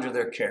under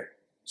their care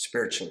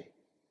spiritually.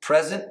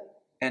 Present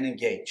and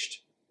engaged.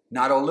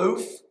 Not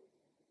aloof,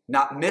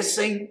 not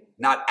missing,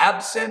 not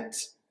absent,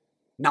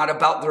 not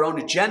about their own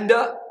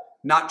agenda,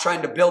 not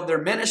trying to build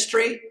their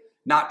ministry,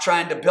 not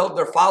trying to build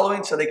their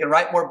following so they can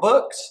write more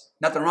books.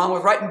 Nothing wrong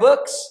with writing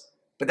books,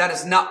 but that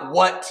is not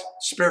what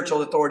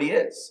spiritual authority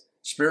is.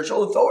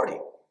 Spiritual authority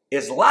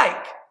is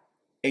like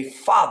a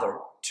father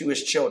to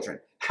his children.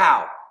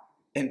 How?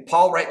 And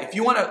Paul, right? If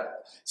you want to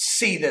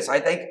see this, I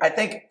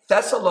think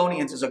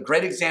Thessalonians is a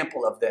great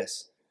example of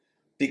this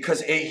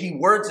because he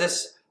words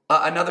this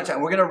another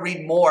time. We're going to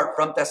read more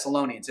from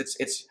Thessalonians.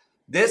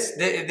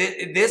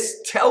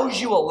 This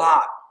tells you a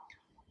lot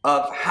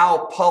of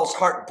how Paul's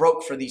heart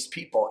broke for these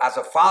people as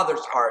a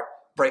father's heart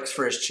breaks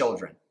for his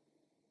children.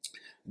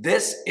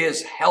 This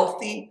is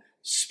healthy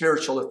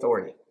spiritual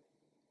authority.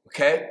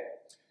 Okay?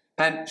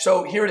 And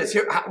so here it is.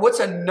 What's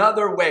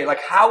another way?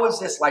 Like, how is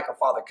this like a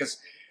father? Because,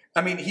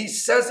 I mean, he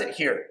says it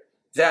here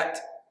that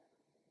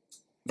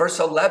verse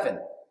 11,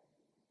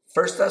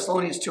 1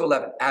 Thessalonians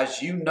 2:11,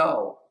 as you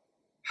know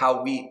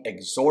how we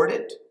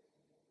exhorted,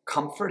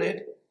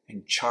 comforted,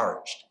 and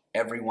charged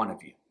every one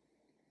of you,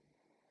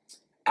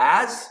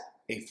 as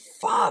a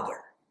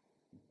father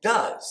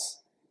does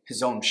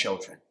his own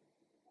children.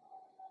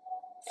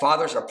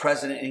 Fathers are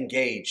present and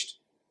engaged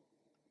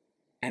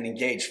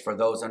for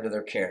those under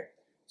their care.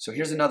 So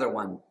here's another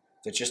one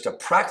that's just a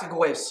practical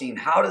way of seeing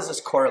how does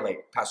this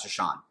correlate, Pastor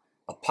Sean?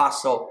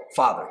 Apostle,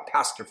 father,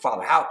 pastor,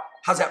 father.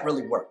 How's that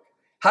really work?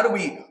 How do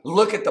we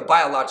look at the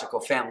biological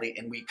family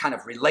and we kind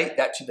of relate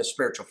that to the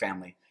spiritual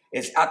family?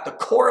 It's at the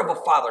core of a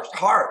father's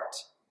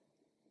heart.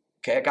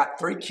 Okay, I got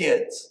 3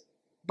 kids,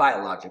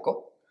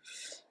 biological.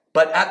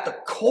 But at the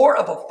core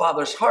of a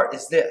father's heart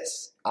is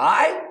this: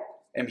 I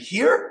am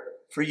here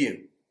for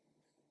you.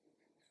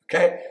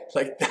 Okay,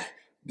 like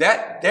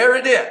that there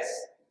it is.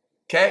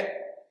 Okay,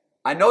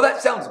 I know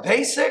that sounds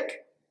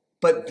basic,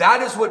 but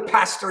that is what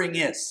pastoring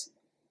is.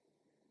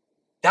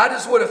 That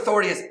is what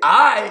authority is.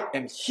 I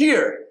am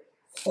here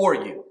for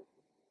you.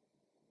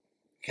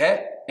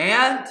 Okay,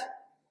 and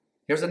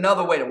here's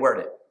another way to word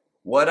it.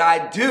 What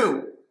I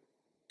do,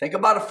 think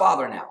about a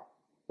father now.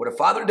 What a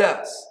father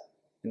does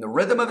in the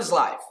rhythm of his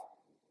life.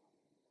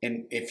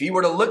 And if he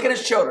were to look at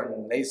his children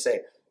and they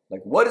say,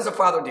 like, what does a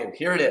father do?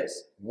 Here it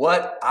is.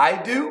 What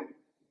I do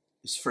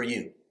is for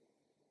you.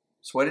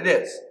 It's what it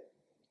is.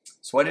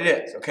 It's what it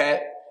is,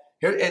 okay?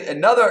 Here,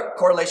 another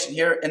correlation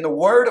here in the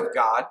Word of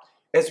God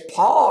is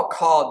Paul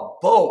called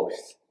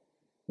both.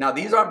 Now,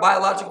 these aren't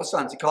biological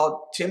sons. He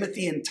called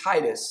Timothy and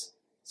Titus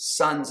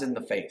sons in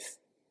the faith.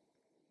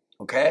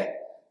 Okay?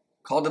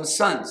 Called them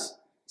sons.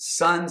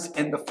 Sons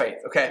in the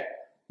faith. Okay?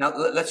 Now,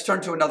 let's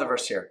turn to another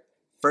verse here.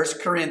 1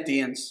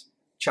 Corinthians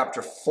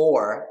chapter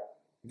 4,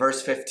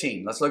 verse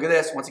 15. Let's look at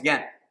this once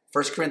again.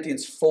 1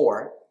 Corinthians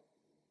 4,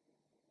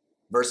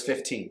 verse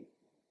 15.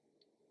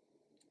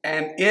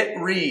 And it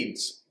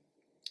reads,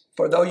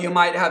 for though you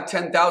might have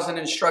 10,000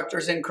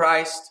 instructors in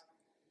Christ,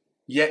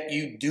 yet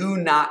you do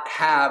not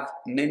have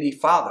many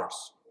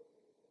fathers.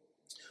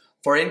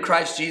 For in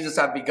Christ Jesus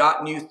I've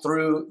begotten you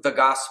through the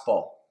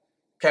gospel.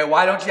 Okay,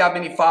 why don't you have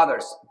many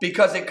fathers?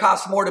 Because it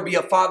costs more to be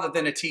a father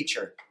than a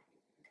teacher.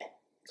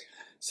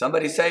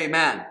 Somebody say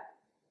amen.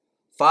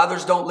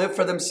 Fathers don't live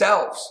for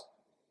themselves.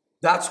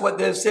 That's what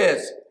this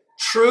is.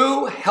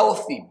 True,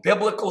 healthy,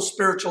 biblical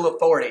spiritual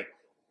authority.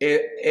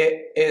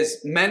 It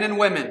is men and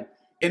women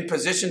in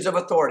positions of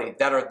authority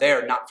that are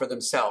there not for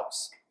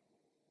themselves.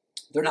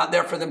 They're not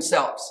there for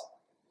themselves.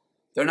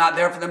 They're not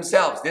there for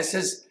themselves. This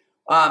is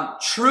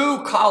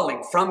true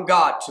calling from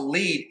God to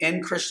lead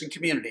in Christian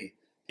community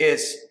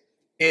is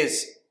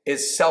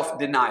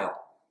self-denial.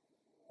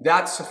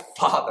 That's a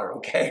father,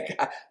 okay?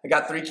 I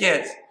got 3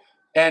 kids.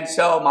 And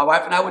so my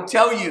wife and I would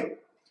tell you,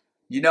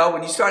 you know,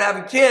 when you start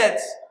having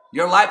kids,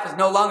 your life is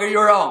no longer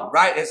your own,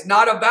 right? It's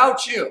not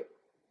about you.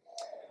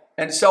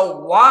 And so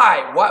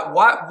why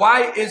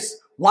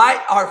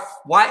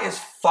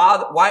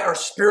are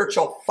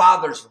spiritual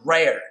fathers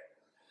rare?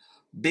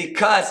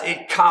 Because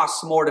it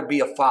costs more to be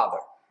a father.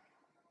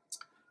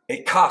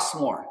 It costs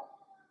more.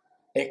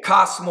 It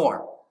costs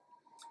more.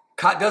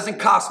 It doesn't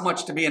cost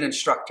much to be an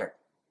instructor.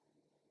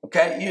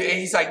 Okay?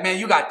 He's like, man,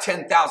 you got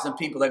 10,000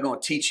 people that are going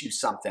to teach you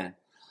something,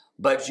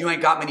 but you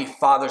ain't got many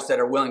fathers that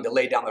are willing to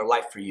lay down their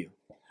life for you.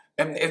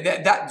 And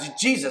that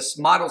Jesus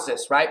models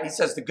this, right? He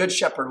says the good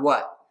shepherd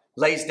what?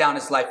 Lays down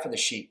his life for the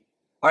sheep.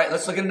 All right,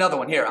 let's look at another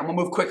one here. I'm going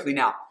to move quickly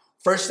now.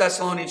 1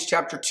 Thessalonians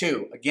chapter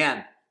 2.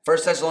 Again, 1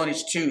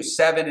 Thessalonians 2,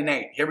 7 and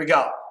 8. Here we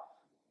go.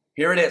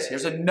 Here it is.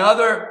 Here's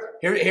another.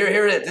 Here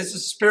it is. This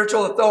is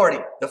spiritual authority.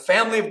 The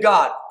family of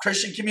God,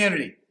 Christian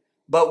community.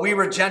 But we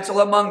were gentle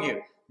among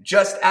you,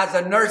 just as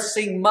a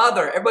nursing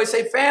mother. Everybody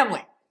say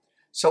family.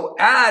 So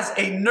as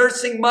a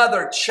nursing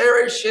mother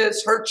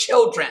cherishes her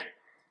children.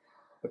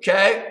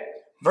 Okay?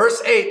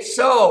 Verse 8.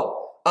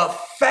 So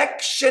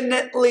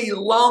affectionately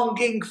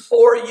longing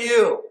for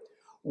you,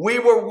 we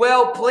were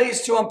well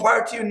pleased to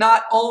impart to you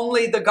not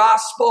only the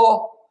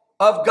gospel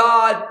of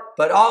God,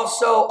 but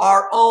also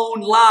our own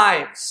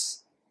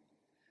lives,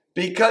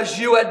 because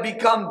you had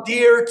become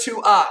dear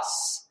to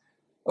us.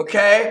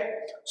 Okay?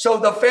 So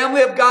the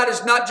family of God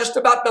is not just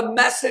about the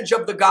message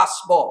of the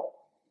gospel.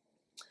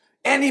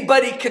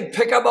 Anybody can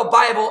pick up a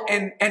Bible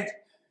and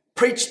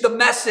preach the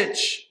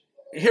message.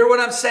 You hear what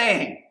I'm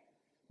saying?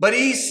 But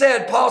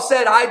Paul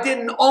said, I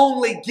didn't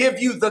only give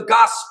you the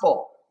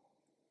gospel.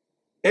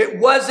 It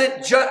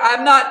wasn't just,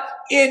 I'm not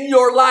in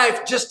your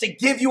life just to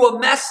give you a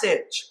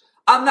message.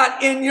 I'm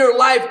not in your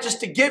life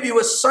just to give you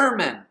a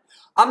sermon.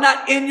 I'm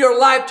not in your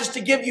life just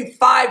to give you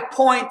 5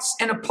 points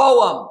in a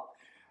poem.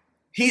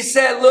 He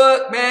said,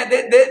 look, man,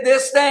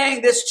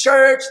 this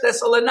church,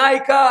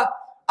 Thessalonica,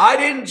 I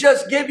didn't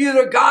just give you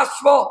the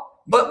gospel,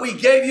 but we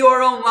gave you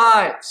our own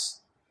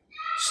lives.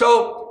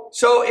 So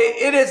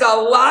it is a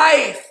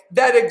life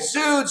that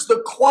exudes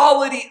the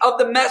quality of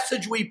the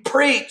message we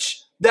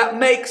preach that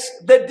makes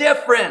the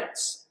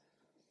difference.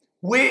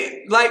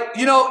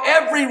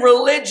 Every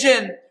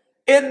religion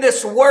in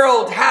this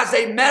world has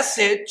a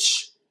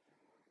message,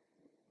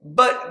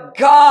 but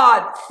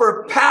God,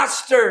 for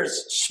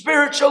pastors,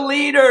 spiritual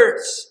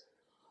leaders,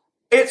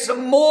 it's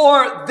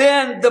more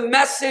than the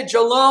message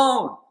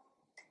alone.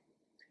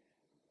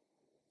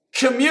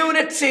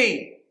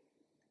 Community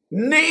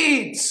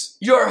needs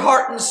your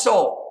heart and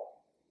soul.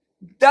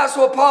 That's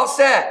what Paul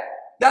said.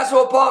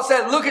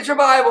 Look at your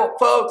Bible,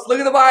 folks. Look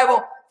at the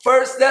Bible.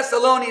 1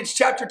 Thessalonians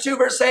chapter 2,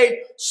 verse 8.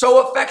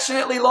 So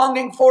affectionately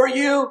longing for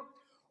you,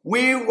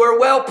 we were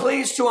well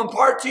pleased to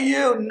impart to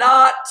you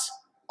not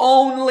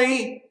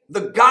only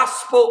the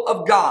gospel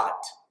of God.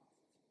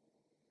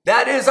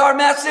 That is our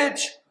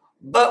message.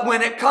 But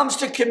when it comes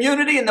to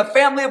community and the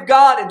family of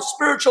God and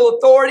spiritual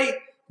authority,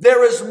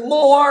 there is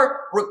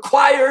more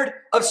required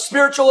of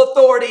spiritual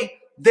authority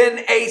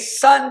than a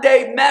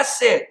Sunday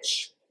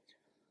message,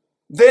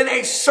 than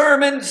a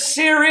sermon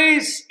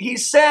series. He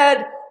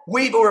said,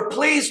 we were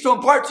pleased to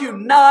impart to you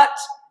not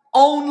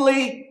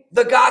only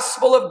the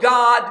gospel of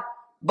God,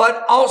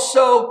 but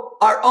also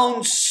our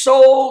own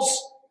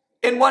souls.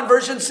 In one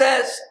version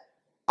says,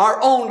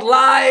 our own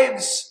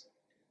lives,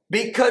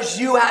 because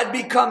you had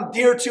become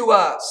dear to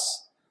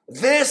us.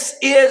 This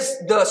is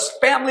the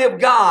family of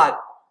God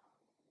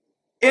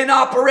in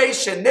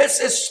operation. This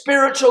is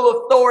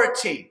spiritual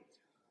authority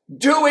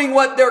doing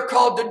what they're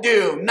called to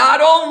do.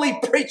 Not only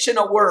preaching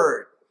a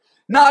word,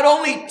 not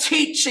only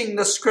teaching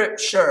the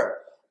scripture,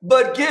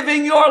 but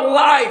giving your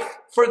life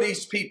for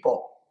these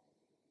people.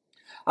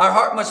 Our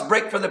heart must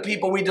break for the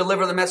people we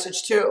deliver the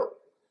message to.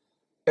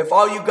 If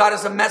all you got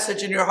is a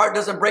message and your heart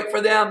doesn't break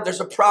for them,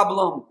 there's a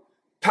problem.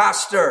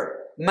 Pastor,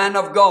 man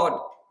of God,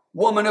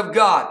 woman of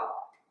God.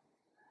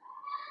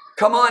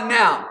 Come on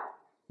now.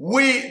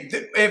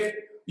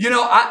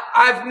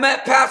 I've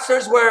met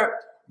pastors where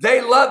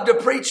they love to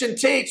preach and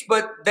teach,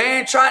 but they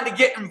ain't trying to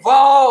get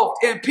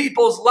involved in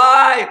people's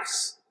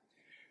lives.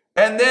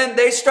 And then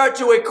they start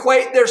to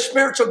equate their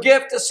spiritual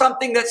gift to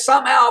something that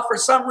somehow, for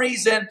some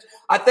reason,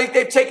 I think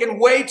they've taken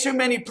way too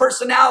many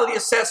personality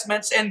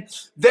assessments, and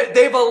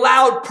they've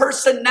allowed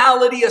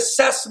personality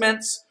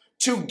assessments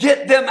to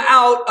get them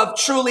out of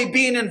truly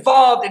being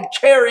involved in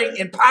caring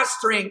and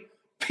pastoring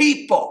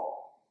people.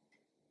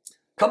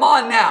 Come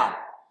on now.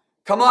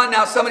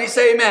 Somebody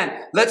say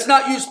amen. Let's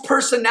not use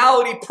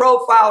personality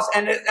profiles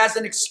and as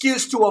an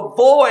excuse to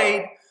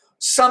avoid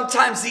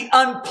sometimes the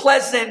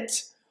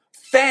unpleasant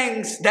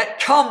things that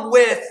come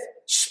with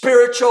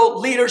spiritual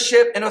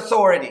leadership and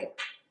authority.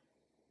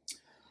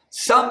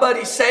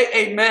 Somebody say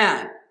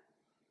amen.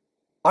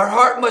 Our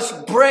heart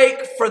must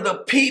break for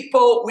the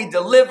people we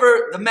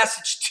deliver the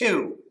message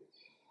to.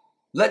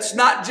 Let's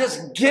not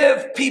just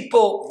give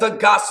people the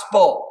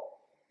gospel.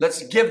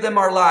 Let's give them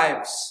our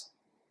lives.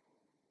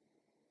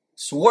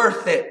 It's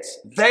worth it.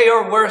 They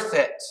are worth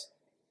it.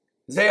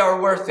 They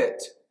are worth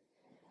it.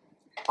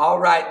 All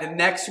right, the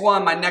next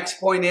one, my next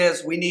point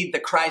is we need the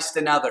Christ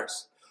in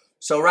others.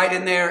 So right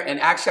in there in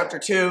Acts chapter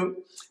 2,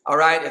 all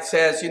right, it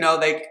says,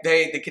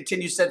 they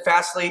continue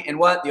steadfastly in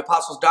what? The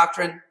apostles'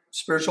 doctrine,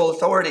 spiritual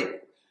authority,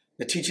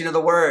 the teaching of the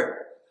word.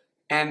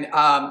 And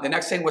the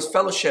next thing was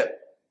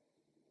fellowship.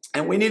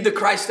 And we need the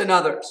Christ in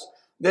others.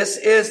 This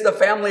is the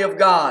family of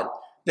God.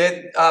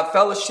 The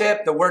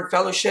fellowship, the word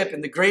fellowship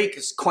in the Greek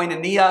is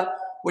koinonia,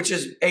 which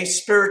is a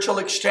spiritual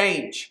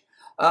exchange.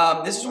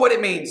 This is what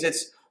it means.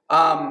 It's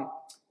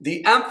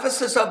the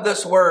emphasis of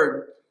this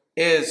word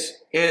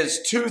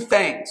is two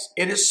things.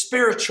 It is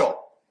spiritual.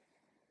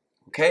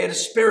 Okay, it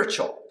is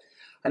spiritual.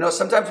 I know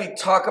sometimes we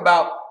talk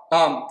about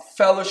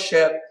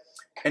fellowship,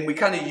 and we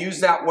kind of use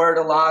that word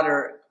a lot,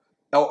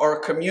 or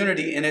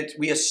community, and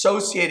we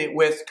associate it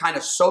with kind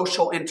of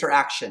social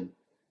interaction.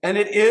 And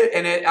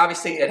it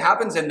obviously it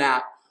happens in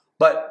that,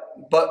 but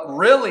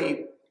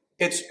really,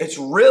 it's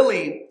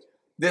really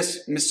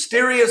this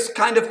mysterious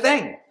kind of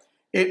thing.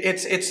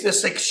 It's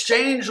this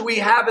exchange we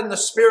have in the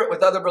spirit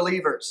with other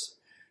believers.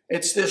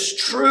 It's this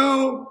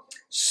true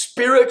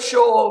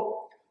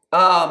spiritual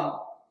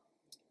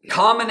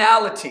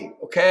commonality,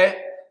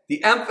 okay?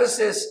 The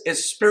emphasis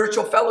is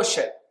spiritual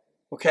fellowship,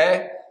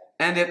 okay?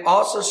 And it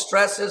also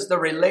stresses the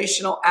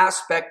relational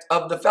aspect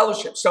of the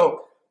fellowship.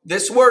 So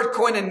this word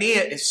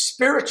koinonia is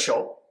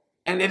spiritual,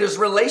 and it is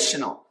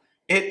relational.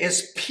 It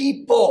is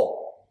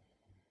people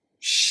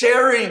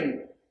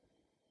sharing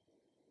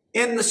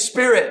in the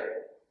Spirit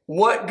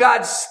what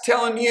God's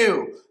telling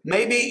you.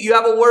 Maybe you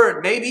have a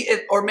word, maybe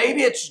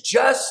it's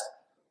just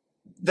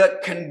the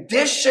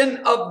condition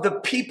of the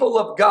people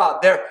of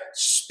God, their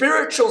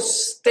spiritual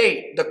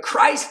state, the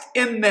Christ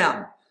in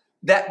them,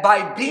 that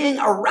by being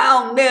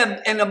around them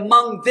and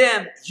among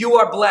them, you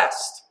are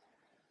blessed.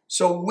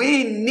 So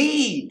we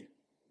need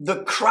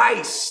the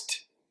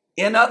Christ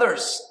in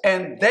others,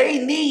 and they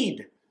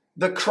need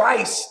the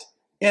Christ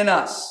in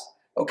us.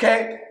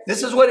 Okay?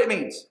 This is what it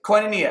means.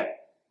 Koinonia,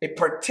 a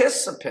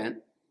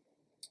participant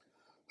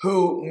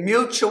who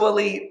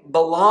mutually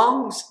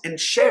belongs and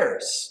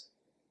shares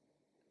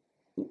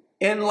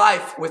in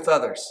life with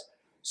others.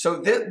 So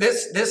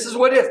this is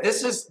what it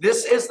is.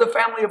 This is the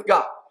family of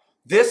God.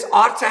 This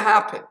ought to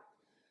happen.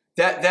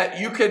 That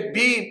you could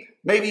be,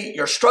 maybe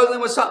you're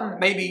struggling with something,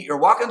 maybe you're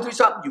walking through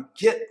something, you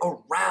get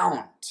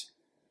around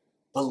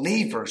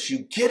believers, you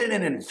get in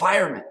an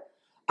environment.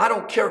 I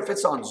don't care if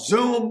it's on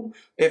Zoom,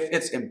 if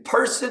it's in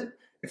person,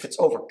 if it's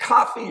over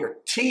coffee or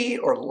tea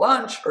or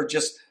lunch, or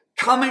just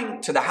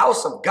coming to the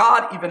house of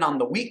God, even on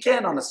the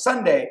weekend, on a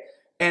Sunday,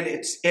 and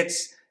it's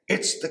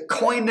the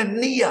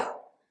koinonia.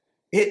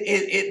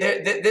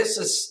 This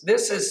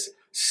is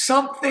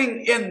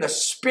something in the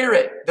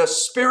Spirit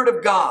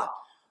of God,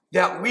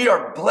 that we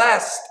are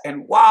blessed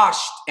and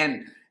washed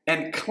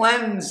and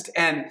cleansed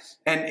and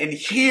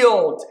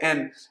healed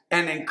and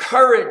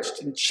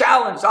encouraged and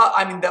challenged.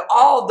 I mean,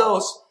 all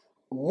those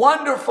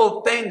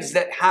wonderful things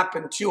that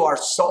happen to our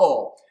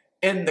soul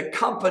in the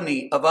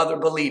company of other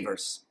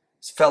believers.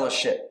 It's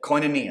fellowship,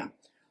 koinonia.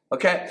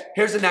 Okay,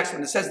 here's the next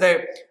one. It says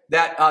there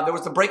that there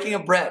was the breaking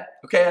of bread.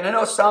 Okay, and I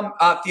know some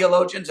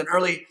theologians and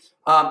early,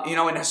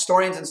 and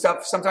historians and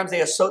stuff, sometimes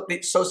they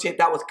associate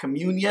that with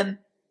communion.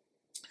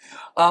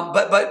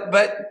 But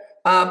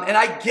and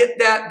I get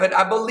that, but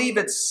I believe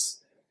it's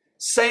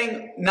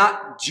saying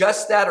not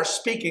just that or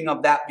speaking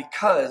of that,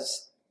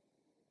 because,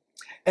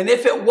 and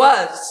if it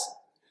was,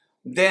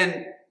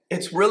 then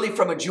it's really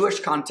from a Jewish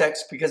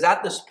context, because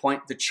at this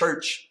point the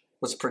church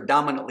was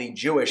predominantly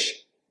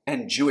Jewish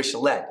and Jewish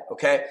led.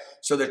 Okay,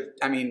 so the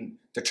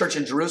church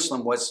in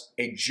Jerusalem was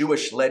a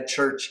Jewish led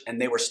church,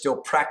 and they were still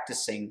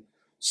practicing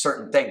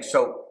certain things.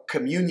 So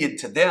communion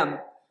to them,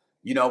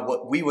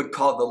 what we would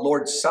call the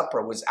Lord's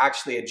Supper, was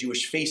actually a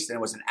Jewish feast, and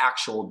it was an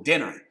actual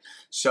dinner.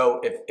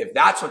 So if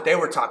that's what they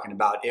were talking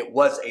about, it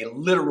was a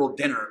literal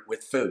dinner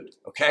with food.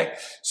 Okay,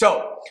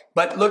 so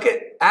but look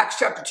at Acts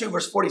chapter 2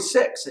 verse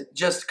 46. It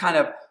just kind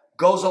of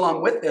goes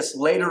along with this.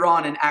 Later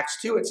on in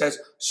Acts 2, it says,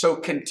 so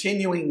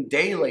continuing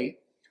daily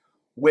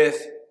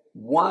with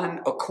one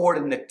accord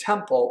in the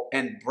temple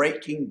and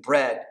breaking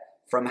bread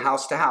from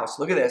house to house.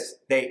 Look at this.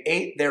 They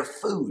ate their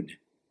food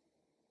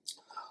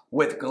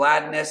with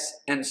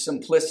gladness and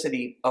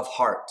simplicity of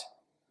heart.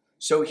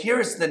 So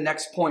here's the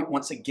next point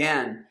once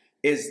again,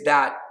 is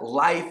that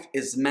life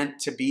is meant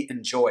to be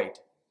enjoyed.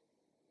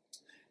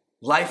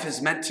 Life is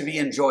meant to be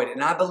enjoyed.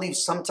 And I believe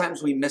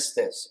sometimes we miss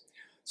this.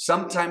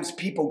 Sometimes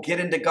people get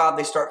into God,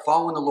 they start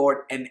following the Lord,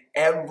 and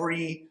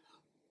everything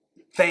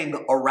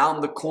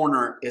around the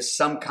corner is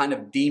some kind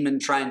of demon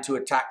trying to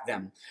attack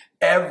them.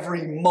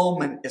 Every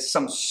moment is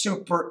some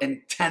super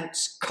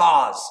intense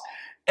cause.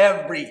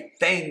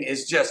 Everything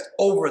is just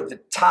over the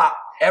top.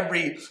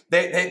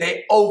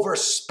 They over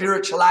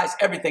spiritualize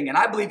everything. And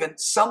I believe in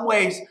some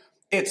ways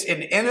it's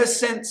in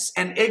innocence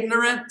and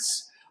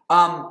ignorance.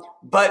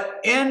 But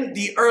in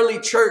the early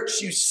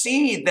church, you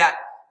see that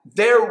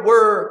there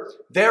were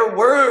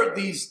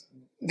these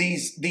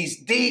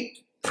deep,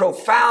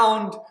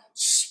 profound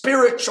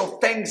spiritual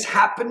things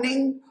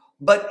happening.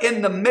 But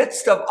in the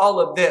midst of all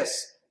of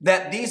this,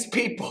 that these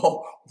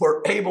people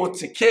were able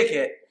to kick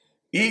it,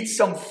 eat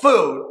some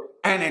food,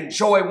 and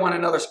enjoy one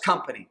another's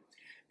company.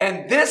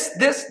 And this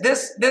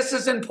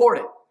is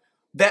important,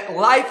 that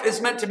life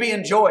is meant to be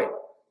enjoyed.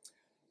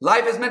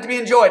 Life is meant to be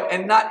enjoyed,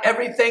 and not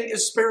everything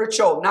is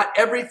spiritual. Not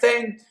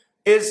everything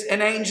is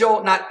an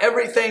angel. Not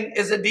everything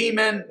is a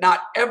demon.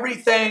 Not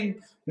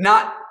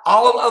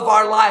all of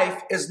our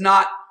life is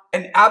not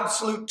an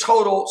absolute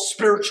total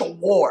spiritual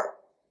war.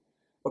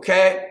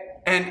 Okay?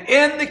 And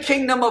in the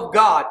kingdom of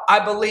God, I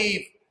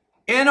believe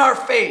in our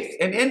faith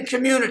and in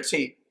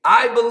community,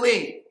 I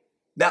believe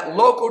that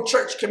local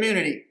church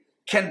community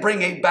can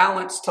bring a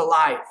balance to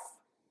life.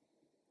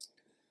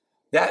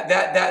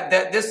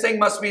 That this thing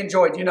must be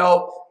enjoyed.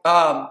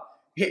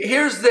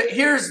 Here's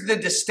the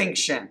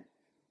distinction,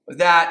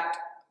 that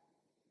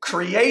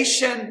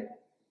creation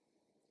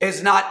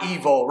is not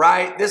evil,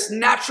 right? This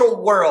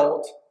natural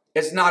world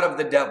is not of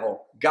the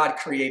devil. God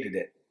created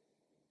it.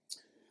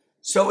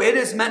 So it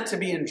is meant to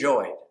be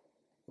enjoyed.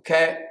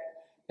 Okay?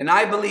 And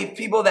I believe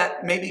people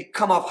that maybe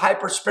come off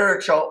hyper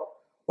spiritual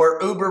or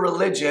uber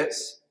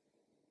religious,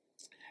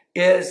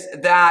 is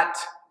that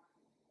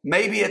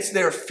maybe it's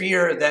their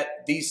fear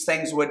that these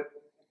things would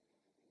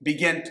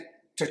begin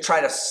to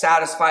try to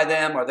satisfy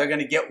them, or they're going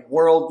to get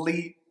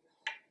worldly.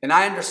 And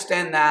I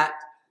understand that.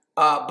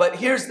 But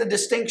here's the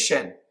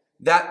distinction,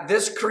 that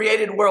this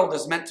created world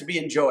is meant to be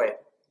enjoyed,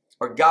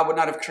 or God would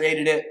not have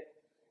created it,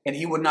 and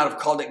he would not have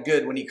called it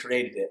good when he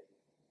created it.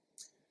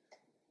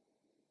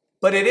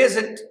 But it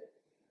isn't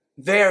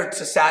there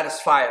to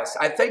satisfy us.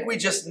 I think we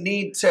just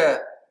need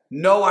to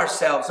know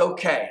ourselves.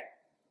 Okay,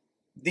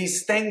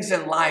 these things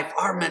in life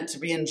are meant to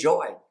be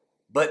enjoyed,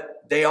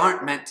 but they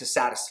aren't meant to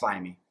satisfy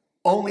me.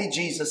 Only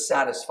Jesus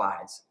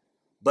satisfies.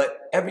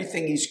 But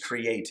everything he's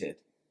created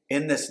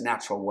in this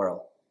natural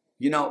world,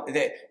 in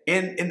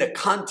the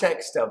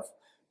context of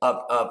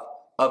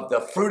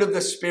the fruit of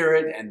the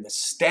Spirit and the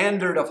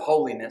standard of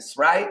holiness,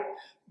 right?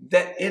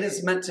 That it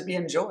is meant to be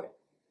enjoyed.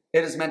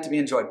 It is meant to be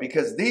enjoyed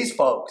because these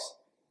folks,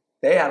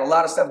 they had a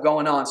lot of stuff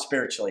going on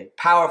spiritually,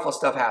 powerful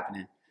stuff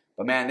happening.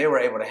 But man, they were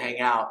able to hang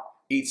out,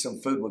 eat some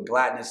food with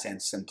gladness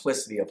and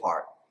simplicity of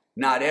heart.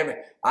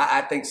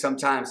 I think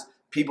sometimes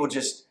people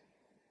just,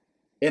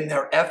 in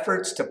their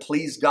efforts to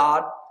please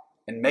God,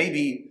 and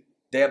maybe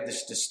they have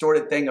this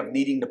distorted thing of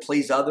needing to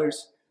please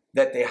others,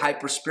 that they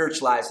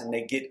hyper-spiritualize and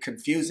they get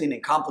confusing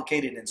and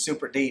complicated and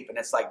super deep. And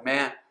it's like,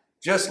 man,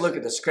 just look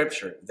at the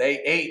scripture.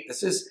 They ate,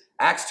 this is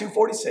Acts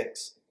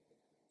 2:46.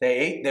 They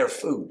ate their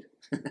food.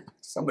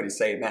 Somebody's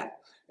saying that.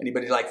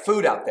 Anybody like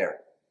food out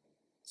there?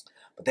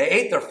 But they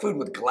ate their food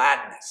with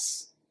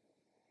gladness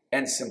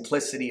and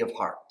simplicity of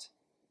heart.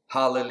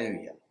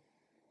 Hallelujah.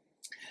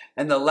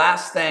 And the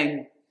last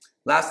thing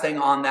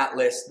on that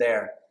list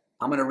there,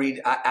 I'm going to read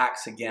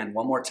Acts again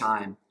one more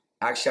time.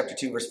 Acts chapter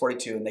 2, verse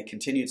 42. And they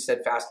continued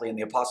steadfastly in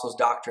the apostles'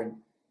 doctrine,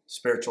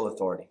 spiritual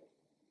authority,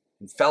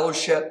 in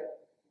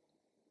fellowship.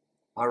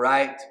 All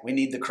right. We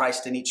need the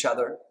Christ in each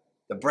other.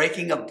 The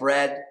breaking of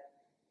bread.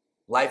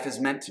 Life is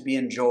meant to be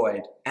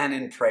enjoyed, and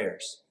in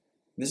prayers.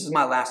 This is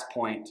my last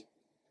point,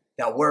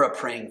 that we're a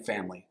praying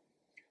family.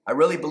 I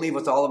really believe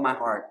with all of my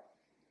heart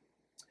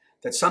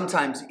that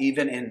sometimes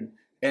even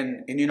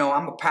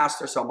I'm a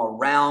pastor, so I'm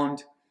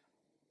around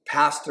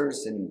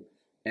pastors and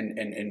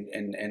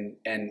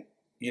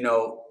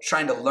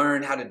trying to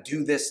learn how to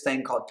do this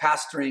thing called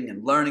pastoring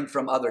and learning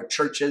from other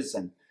churches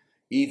and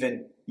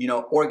even,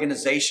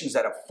 organizations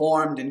that have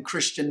formed in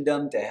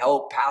Christendom to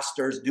help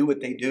pastors do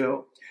what they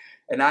do.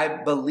 And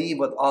I believe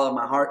with all of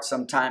my heart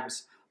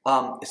sometimes,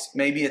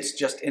 maybe it's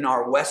just in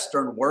our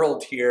Western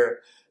world here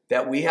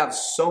that we have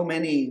so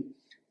many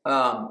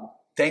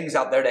things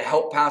out there to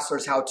help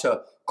pastors how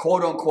to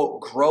quote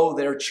unquote grow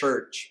their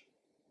church.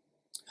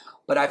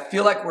 But I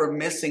feel like we're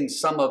missing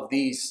some of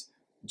these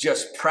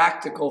just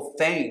practical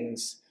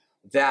things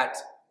that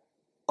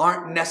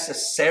aren't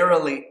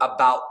necessarily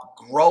about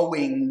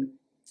growing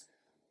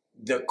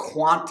the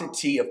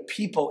quantity of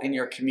people in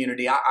your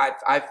community.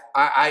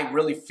 I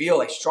really feel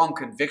a strong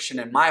conviction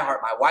in my heart,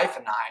 my wife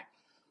and I,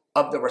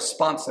 of the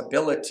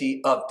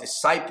responsibility of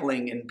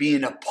discipling and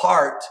being a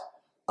part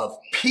of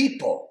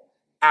people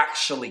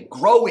actually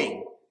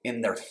growing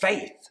in their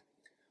faith.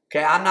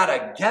 Okay, I'm not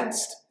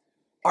against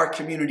our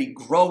community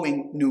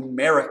growing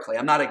numerically.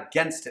 I'm not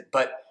against it,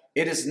 but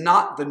it is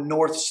not the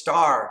North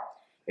Star.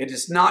 It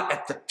is not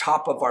at the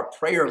top of our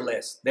prayer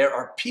list. There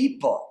are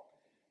people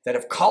that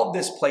have called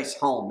this place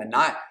home, and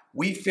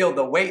we feel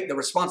the weight, the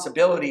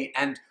responsibility,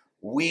 and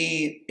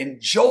we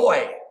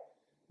enjoy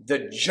the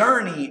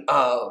journey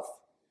of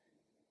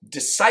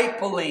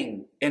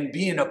discipling and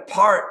being a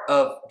part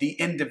of the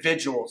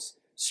individual's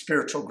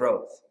spiritual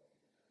growth.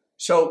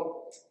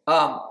 So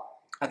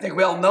I think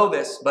we all know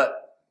this,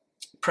 but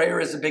prayer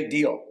is a big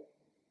deal.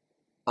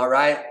 All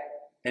right?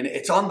 And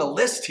it's on the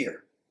list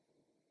here.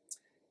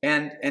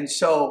 And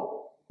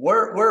so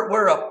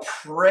we're a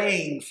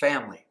praying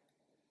family.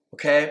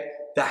 Okay?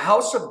 The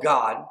house of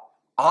God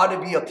ought to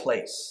be a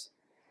place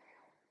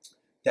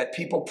that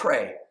people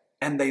pray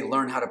and they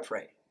learn how to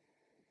pray.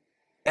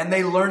 And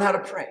they learn how to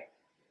pray.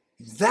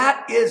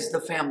 That is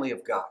the family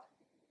of God.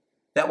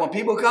 That when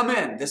people come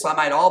in, this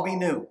might all be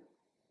new.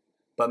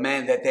 But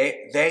man, that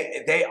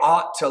they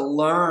ought to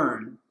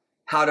learn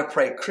how to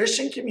pray.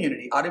 Christian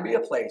community ought to be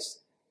a place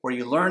where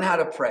you learn how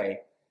to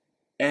pray.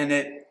 And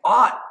it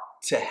ought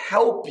to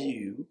help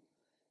you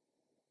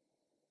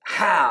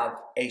have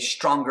a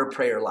stronger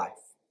prayer life.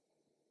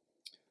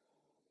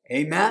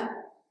 Amen.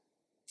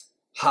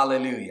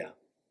 Hallelujah.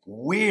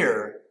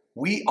 We're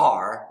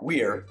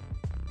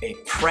a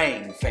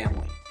praying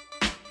family.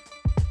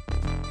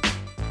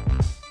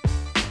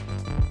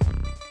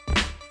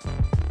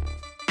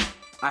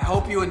 I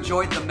hope you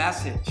enjoyed the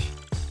message.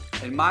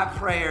 And my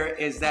prayer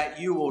is that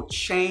you will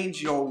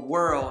change your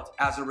world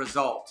as a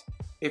result.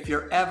 If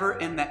you're ever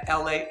in the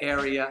LA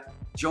area,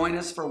 join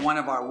us for one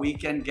of our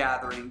weekend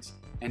gatherings.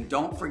 And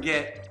don't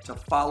forget to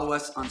follow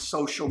us on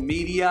social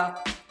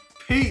media.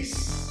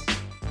 Peace.